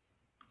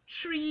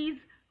 trees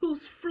whose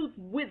fruit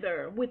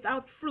wither,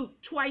 without fruit,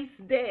 twice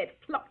dead,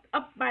 plucked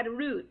up by the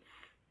roots.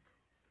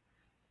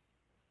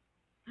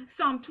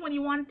 Psalm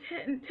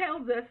 21:10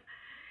 tells us,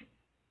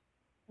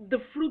 the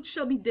fruit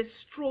shall be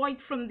destroyed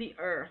from the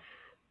earth.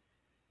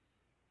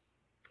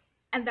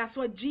 And that's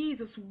what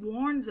Jesus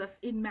warns us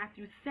in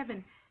Matthew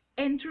 7.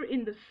 Enter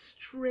in the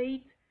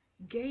straight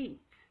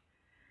gate,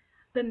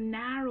 the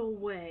narrow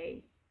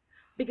way,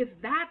 because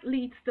that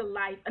leads to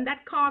life, and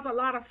that causes a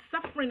lot of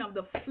suffering of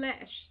the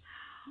flesh.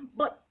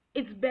 But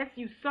it's best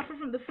you suffer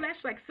from the flesh.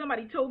 Like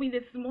somebody told me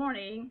this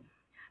morning,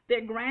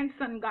 their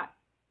grandson got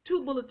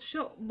 2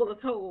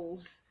 bullet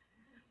holes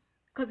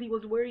because he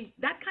was worried.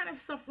 That kind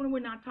of suffering we're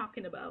not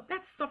talking about.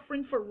 That's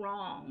suffering for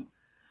wrong.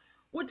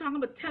 We're talking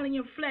about telling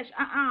your flesh,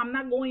 I'm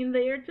not going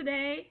there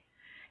today.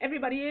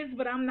 Everybody is,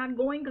 but I'm not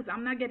going because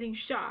I'm not getting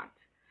shot.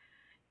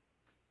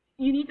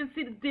 You need to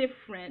see the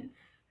difference.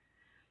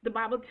 The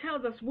Bible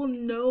tells us we'll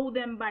know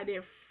them by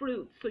their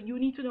fruits. So you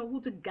need to know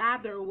who to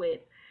gather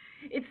with.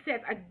 It says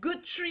a good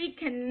tree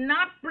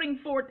cannot bring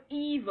forth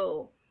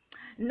evil,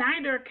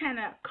 neither can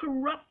a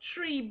corrupt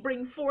tree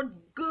bring forth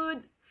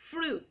good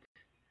fruit.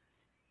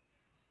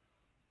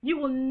 You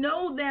will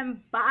know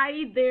them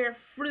by their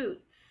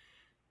fruits.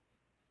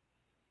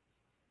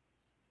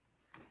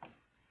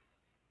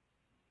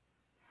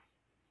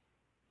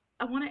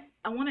 I want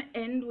to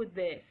end with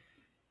this.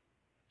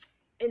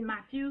 In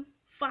Matthew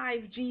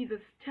 5, Jesus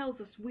tells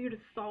us we're the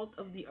salt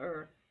of the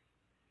earth.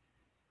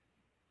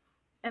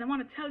 And I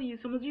want to tell you,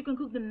 sometimes you can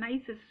cook the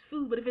nicest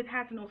food, but if it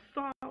has no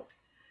salt,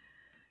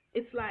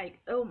 it's like,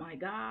 oh my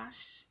gosh,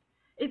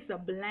 it's the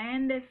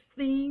blandest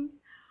thing.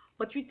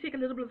 But you take a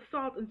little bit of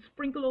salt and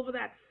sprinkle over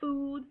that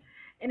food,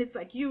 and it's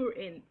like you're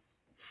in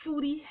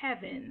foodie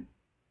heaven.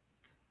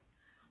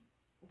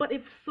 But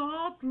if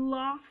salt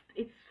lost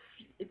its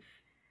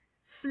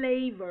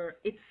flavor,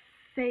 its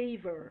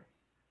savor,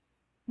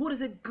 what is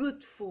it good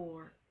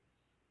for?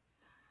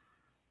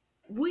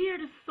 We are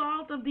the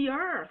salt of the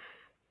earth.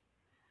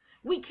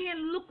 We can't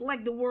look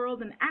like the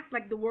world and act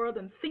like the world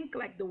and think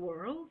like the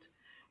world.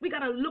 We got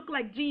to look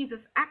like Jesus,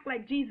 act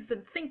like Jesus,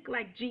 and think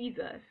like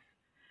Jesus.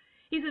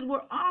 He said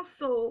we're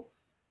also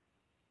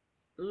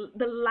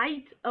the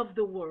light of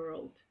the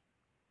world.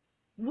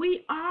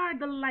 We are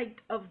the light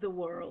of the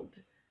world.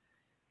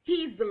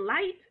 He's the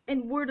light,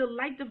 and we're the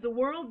light of the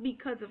world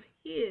because of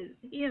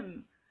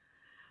Him.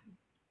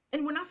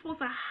 And we're not supposed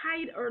to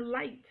hide our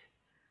light.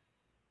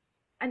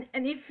 And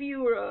if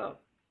you're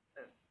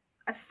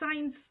a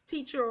science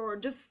teacher or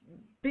just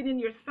been in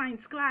your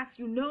science class,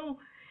 you know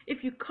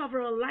if you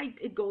cover a light,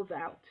 it goes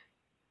out.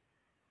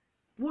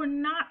 We're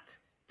not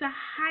to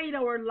hide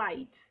our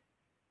light.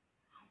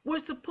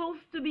 We're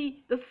supposed to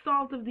be the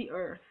salt of the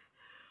earth.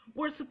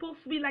 We're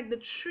supposed to be like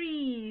the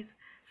trees,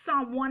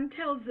 Psalm 1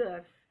 tells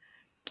us,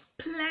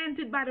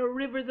 planted by the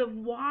rivers of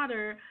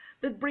water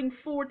that bring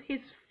forth his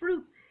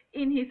fruit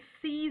in his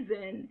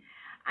season,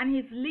 and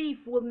his leaf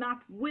will not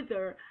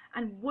wither,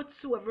 and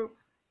whatsoever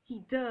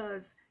he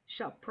does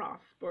shall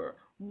prosper.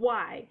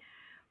 Why?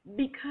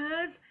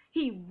 Because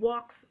he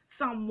walks,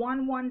 Psalm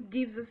 1:1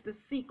 gives us the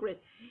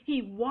secret.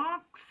 He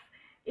walks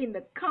in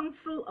the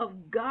counsel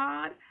of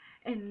God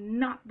and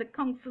not the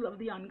counsel of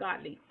the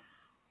ungodly.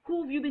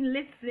 Who have you been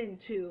listening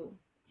to?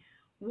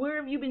 Where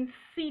have you been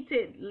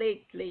seated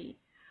lately?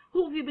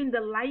 Who have you been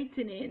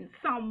delighting in?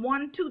 Psalm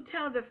 1:2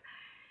 tells us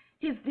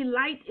his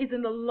delight is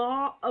in the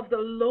law of the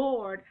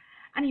Lord,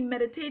 and he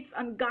meditates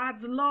on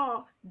God's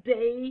law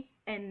day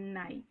and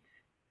night.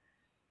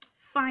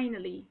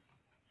 Finally,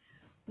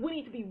 we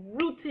need to be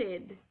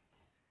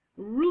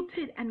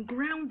rooted and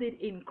grounded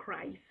in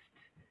Christ.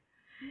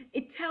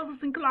 It tells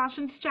us in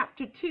Colossians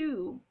chapter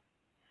 2,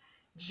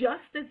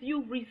 just as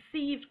you've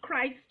received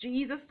Christ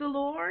Jesus the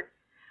Lord,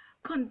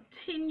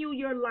 continue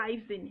your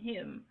lives in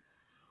him.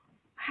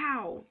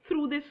 How?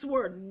 Through this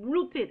word,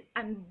 rooted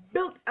and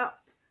built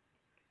up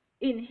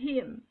in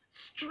him,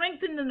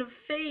 strengthened in the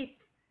faith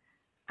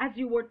as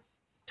you were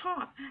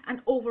taught,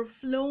 and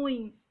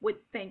overflowing with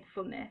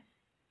thankfulness.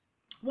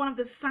 One of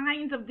the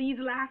signs of these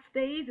last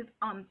days is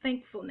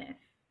unthankfulness.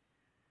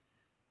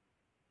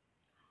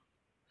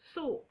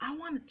 So I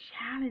want to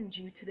challenge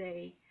you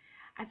today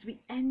as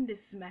we end this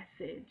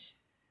message.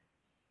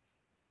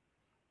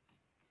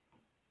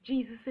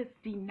 Jesus says,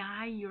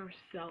 deny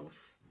yourself.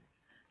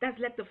 That's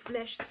let the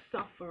flesh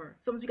suffer.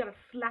 Sometimes you got to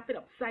slap it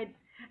upside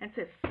and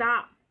say,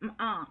 stop.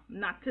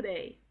 Not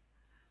today.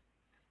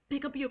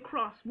 Pick up your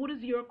cross. What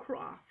is your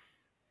cross?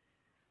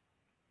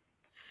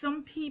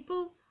 Some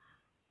people,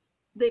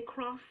 their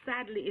cross,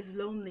 sadly, is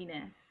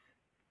loneliness.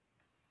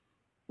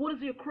 What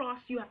is your cross?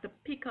 You have to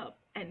pick up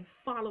and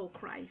follow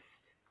Christ.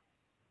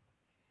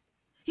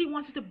 He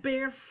wants you to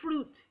bear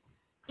fruit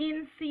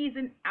in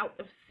season, out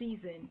of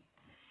season.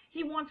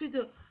 He wants you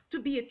to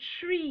be a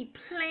tree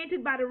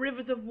planted by the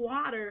rivers of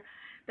water,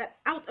 that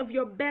out of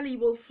your belly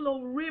will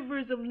flow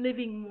rivers of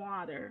living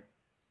water.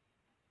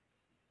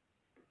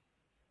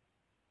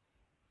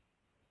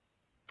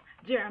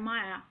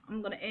 Jeremiah,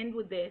 I'm going to end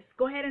with this.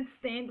 Go ahead and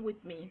stand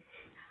with me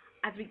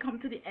as we come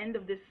to the end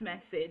of this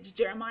message.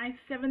 Jeremiah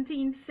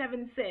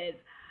 17:7 says,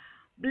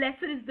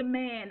 blessed is the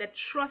man that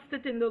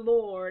trusteth in the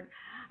Lord,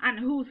 and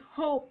whose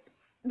hope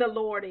the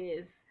Lord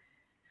is.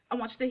 I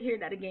want you to hear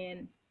that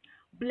again.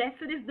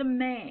 Blessed is the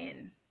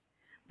man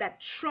that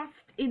trusts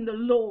in the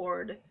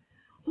Lord,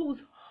 whose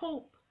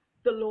hope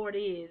the Lord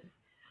is.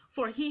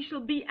 For he shall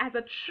be as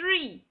a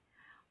tree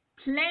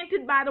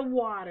planted by the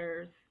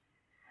waters,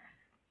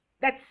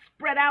 that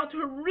spread out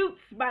her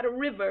roots by the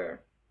river,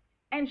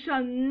 and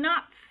shall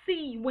not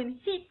see when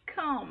heat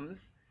comes.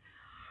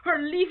 Her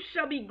leaf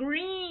shall be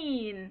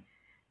green,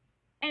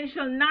 and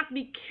shall not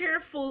be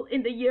careful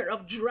in the year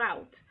of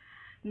drought,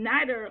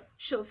 neither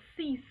shall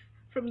cease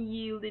from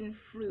yielding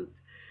fruit.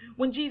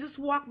 When Jesus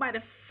walked by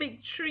the fig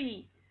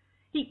tree,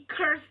 he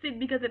cursed it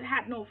because it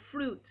had no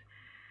fruit,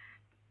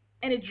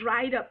 and it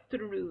dried up to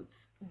the roots.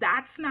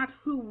 That's not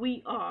who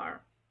we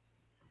are.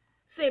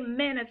 Say,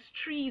 men as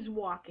trees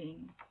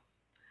walking.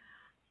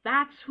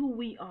 That's who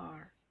we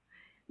are.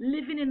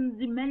 Living in a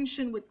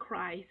dimension with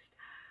Christ,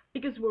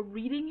 because we're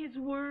reading his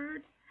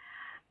word,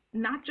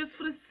 not just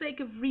for the sake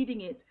of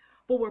reading it,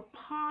 but we're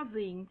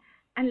pausing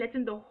and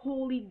letting the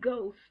Holy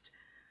Ghost,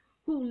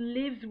 who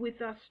lives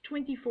with us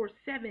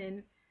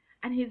 24/7,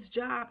 and his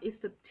job is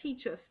to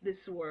teach us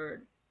this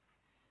word.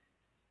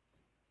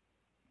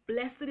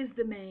 Blessed is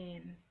the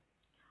man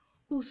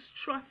whose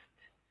trust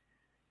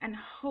and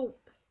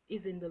hope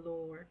is in the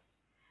Lord.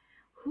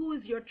 Who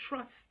is your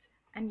trust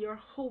and your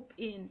hope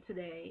in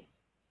today?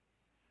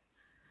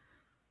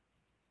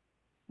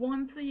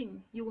 One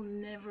thing you will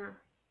never,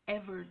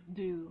 ever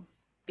do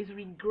is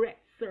regret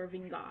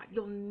serving God.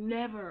 You'll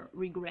never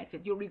regret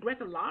it. You'll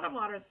regret a lot of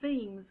other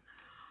things,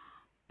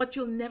 but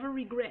you'll never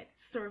regret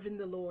serving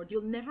the Lord.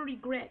 You'll never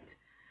regret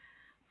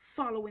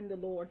following the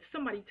Lord.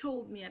 Somebody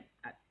told me,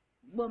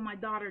 well, my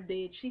daughter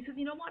did. She said,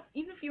 you know what?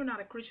 Even if you're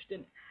not a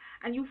Christian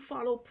and you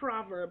follow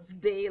Proverbs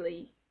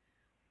daily,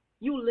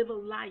 you live a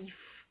life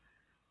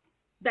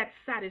that's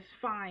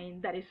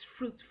satisfying, that is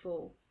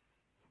fruitful.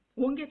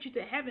 Won't get you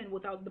to heaven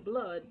without the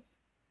blood.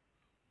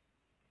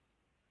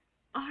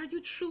 Are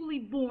you truly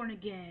born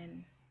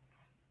again?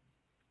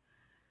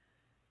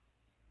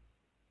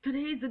 Today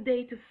is the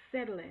day to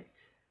settle it.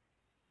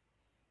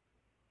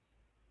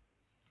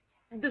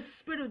 The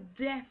spirit of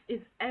death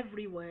is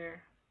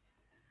everywhere.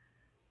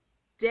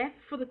 Death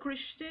for the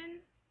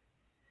Christian,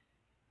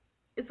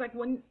 it's like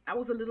when I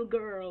was a little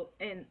girl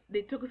and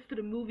they took us to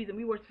the movies and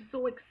we were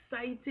so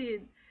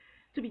excited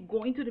to be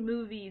going to the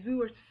movies. We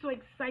were so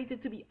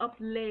excited to be up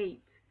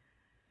late.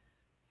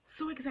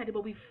 so excited,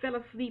 but we fell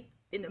asleep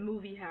in the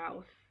movie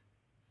house.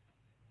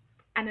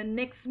 And the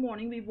next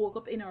morning we woke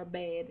up in our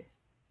bed.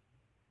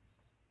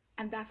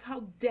 And that's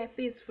how death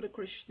is for the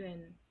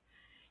Christian.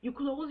 You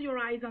close your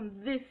eyes on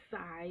this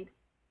side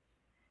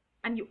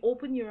and you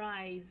open your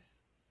eyes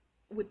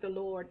with the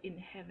Lord in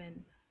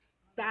heaven.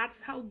 That's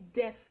how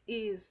death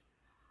is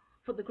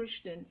for the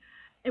Christian.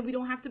 And we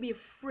don't have to be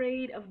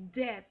afraid of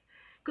death,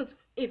 because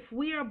if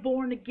we are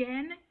born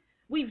again,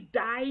 we've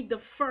died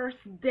the first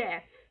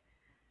death.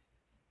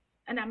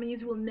 And that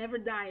means we'll never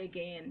die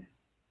again.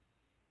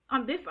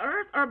 On this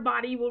earth, our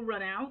body will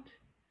run out.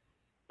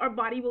 Our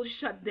body will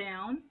shut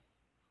down.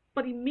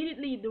 But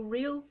immediately the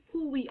real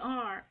who we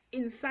are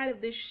inside of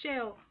this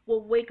shell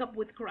will wake up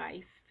with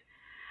Christ.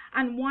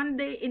 And one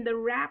day in the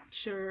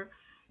rapture,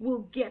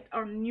 we'll get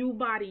our new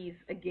bodies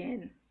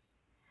again.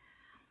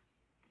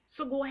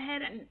 So go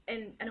ahead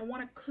and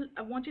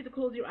I want you to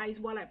close your eyes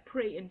while I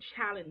pray and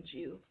challenge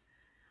you.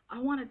 I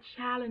want to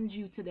challenge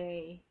you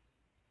today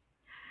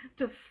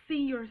to see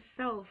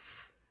yourself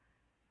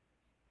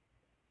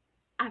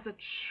as a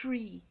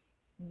tree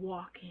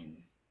walking,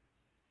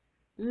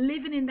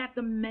 living in that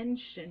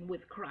dimension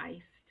with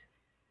Christ.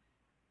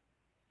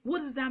 What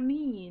does that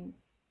mean?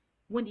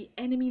 When the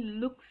enemy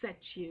looks at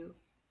you,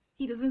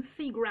 he doesn't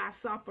see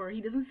grasshopper.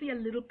 He doesn't see a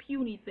little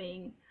puny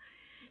thing.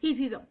 He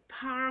sees a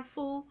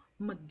powerful,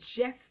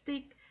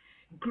 majestic,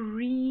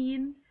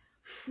 green,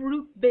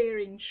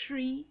 fruit-bearing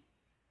tree,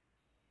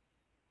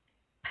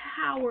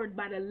 powered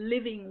by the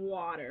living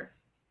water,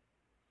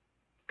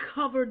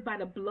 covered by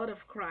the blood of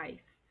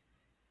Christ.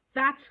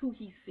 That's who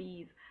he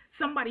sees.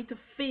 Somebody to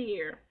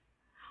fear.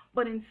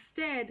 But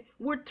instead,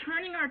 we're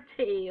turning our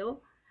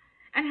tail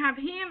and have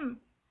him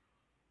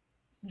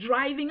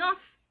driving us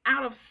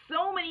out of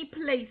so many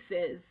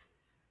places.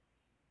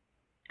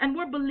 And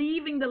we're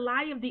believing the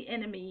lie of the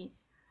enemy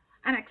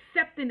and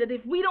accepting that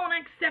if we don't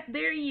accept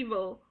their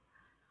evil,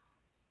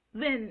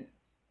 then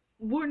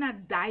we're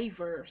not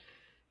diverse.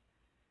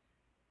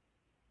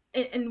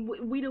 And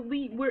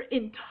we're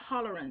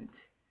intolerant.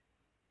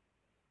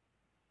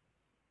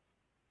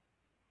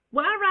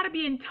 Well, I'd rather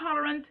be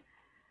intolerant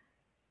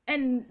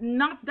and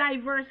not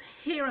diverse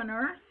here on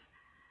earth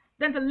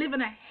than to live in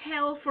a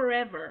hell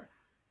forever,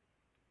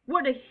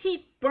 where the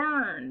heat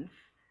burns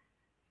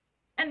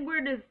and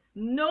where there's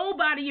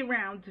nobody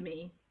around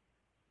me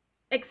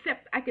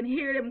except I can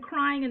hear them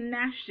crying and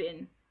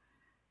gnashing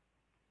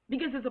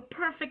because there's a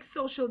perfect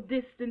social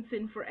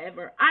distancing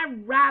forever.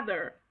 I'd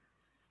rather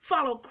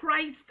follow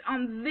Christ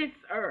on this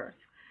earth.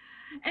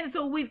 And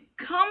so we've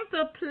come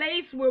to a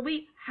place where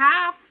we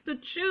have to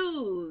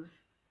choose.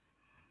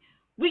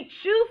 We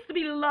choose to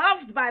be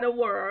loved by the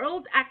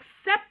world,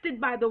 accepted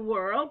by the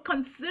world,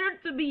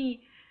 considered to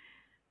be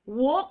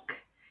woke,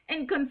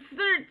 and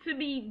considered to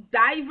be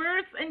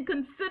diverse, and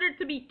considered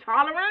to be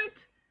tolerant.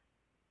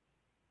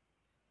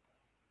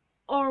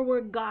 Or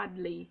we're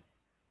godly.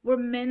 We're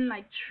men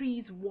like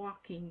trees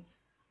walking,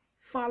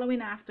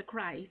 following after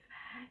Christ.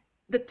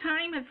 The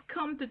time has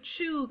come to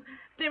choose.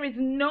 There is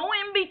no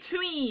in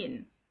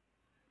between.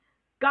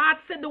 God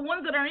said the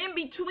ones that are in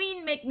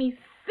between make me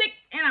sick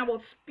and I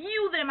will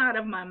spew them out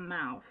of my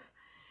mouth.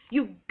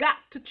 You've got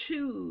to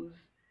choose.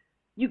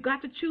 You've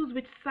got to choose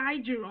which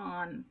side you're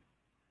on.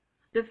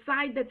 The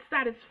side that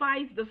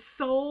satisfies the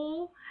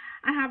soul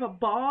and have a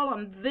ball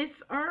on this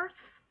earth,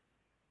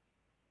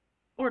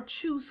 or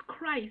choose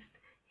Christ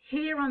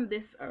here on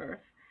this earth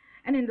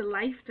and in the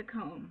life to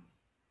come.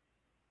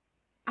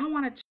 I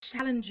want to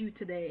challenge you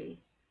today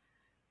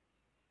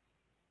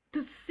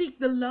to seek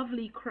the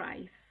lovely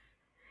Christ.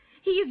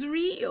 He is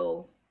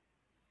real.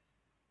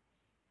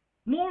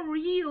 More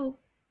real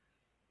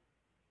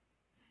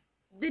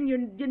than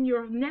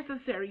your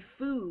necessary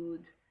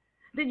food,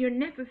 than your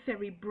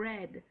necessary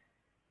bread.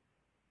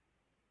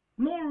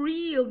 More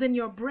real than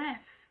your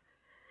breath.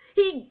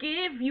 He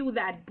gave you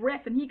that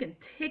breath and he can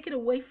take it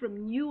away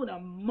from you in a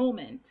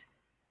moment.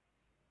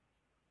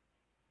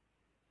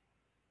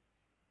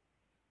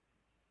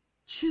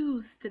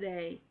 Choose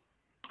today.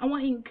 I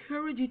want to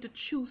encourage you to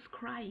choose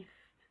Christ.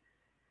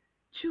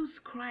 Choose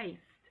Christ.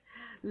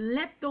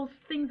 Let those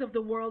things of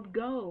the world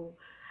go.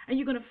 And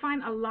you're going to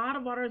find a lot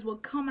of others will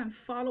come and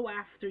follow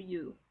after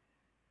you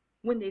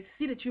when they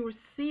see that you are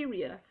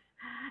serious.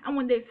 And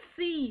when they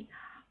see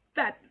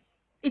that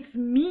it's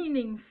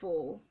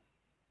meaningful.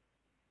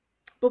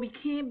 But we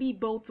can't be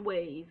both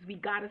ways. We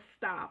got to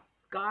stop.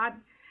 God,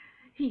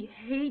 he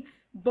hates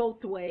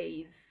both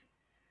ways.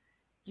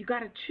 You got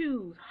to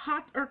choose,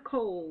 hot or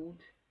cold.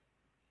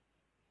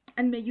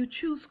 And may you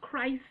choose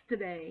Christ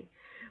today.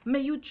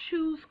 May you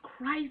choose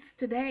Christ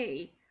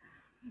today.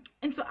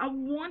 And so I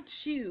want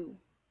you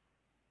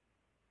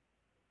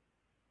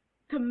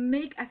to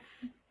make a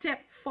step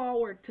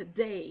forward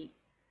today.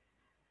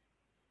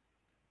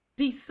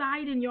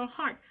 Decide in your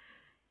heart.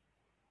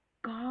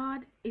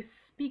 God is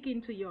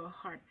speaking to your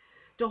heart.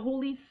 The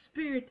Holy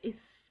Spirit is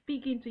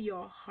speaking to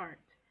your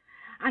heart.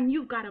 And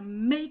you've got to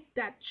make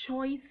that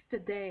choice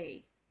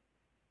today.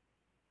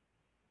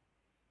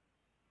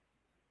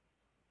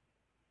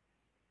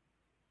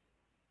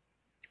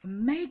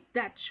 Make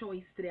that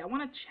choice today. I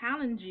want to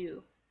challenge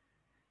you.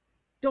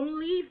 Don't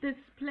leave this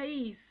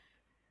place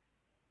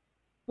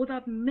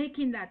without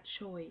making that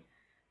choice.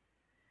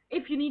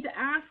 If you need to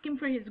ask him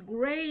for his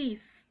grace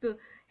to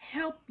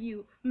help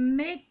you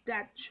make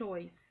that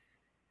choice,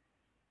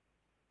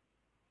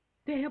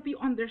 to help you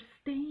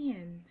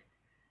understand,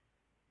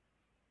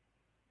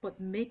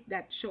 but make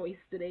that choice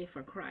today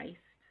for Christ.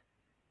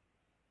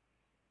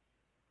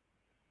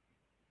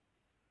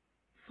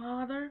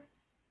 Father,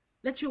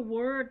 let your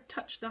word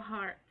touch the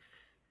hearts.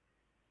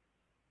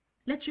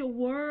 Let your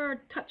word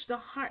touch the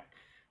hearts.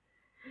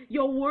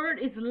 Your word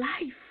is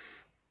life.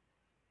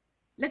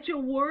 Let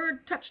your word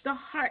touch the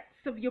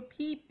hearts of your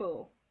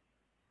people.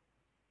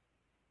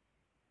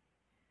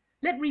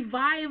 Let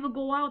revival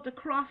go out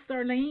across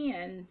our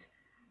land.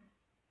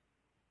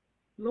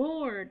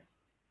 Lord,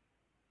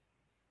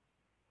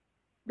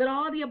 that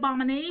all the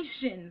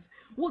abominations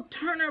will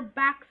turn our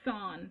backs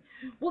on,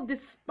 will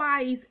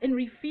despise and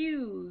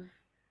refuse,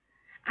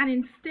 and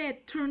instead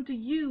turn to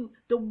you,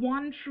 the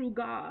one true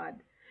God,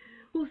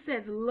 who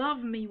says,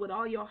 love me with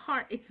all your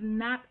heart. It's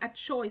not a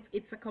choice,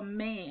 it's a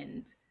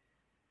command.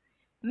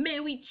 May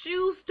we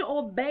choose to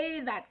obey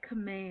that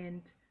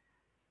command.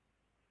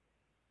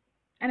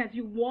 And as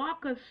you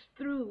walk us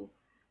through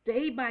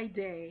day by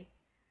day,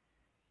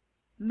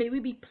 may we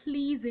be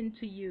pleasing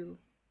to you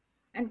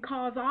and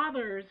cause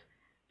others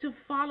to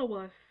follow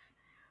us,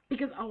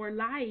 because our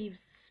lives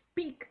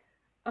speak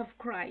of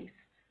Christ.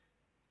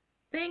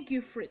 Thank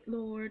you for it,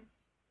 Lord.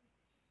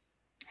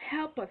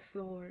 Help us,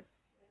 Lord.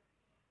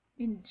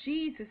 In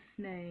Jesus'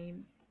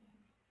 name,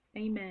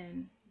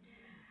 amen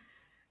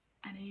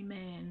and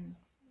amen.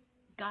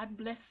 God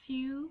bless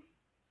you.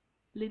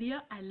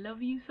 Lydia, I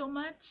love you so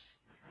much.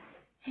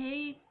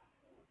 Hey,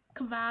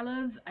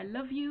 Kavalas, I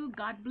love you.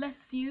 God bless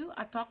you.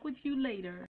 I'll talk with you later.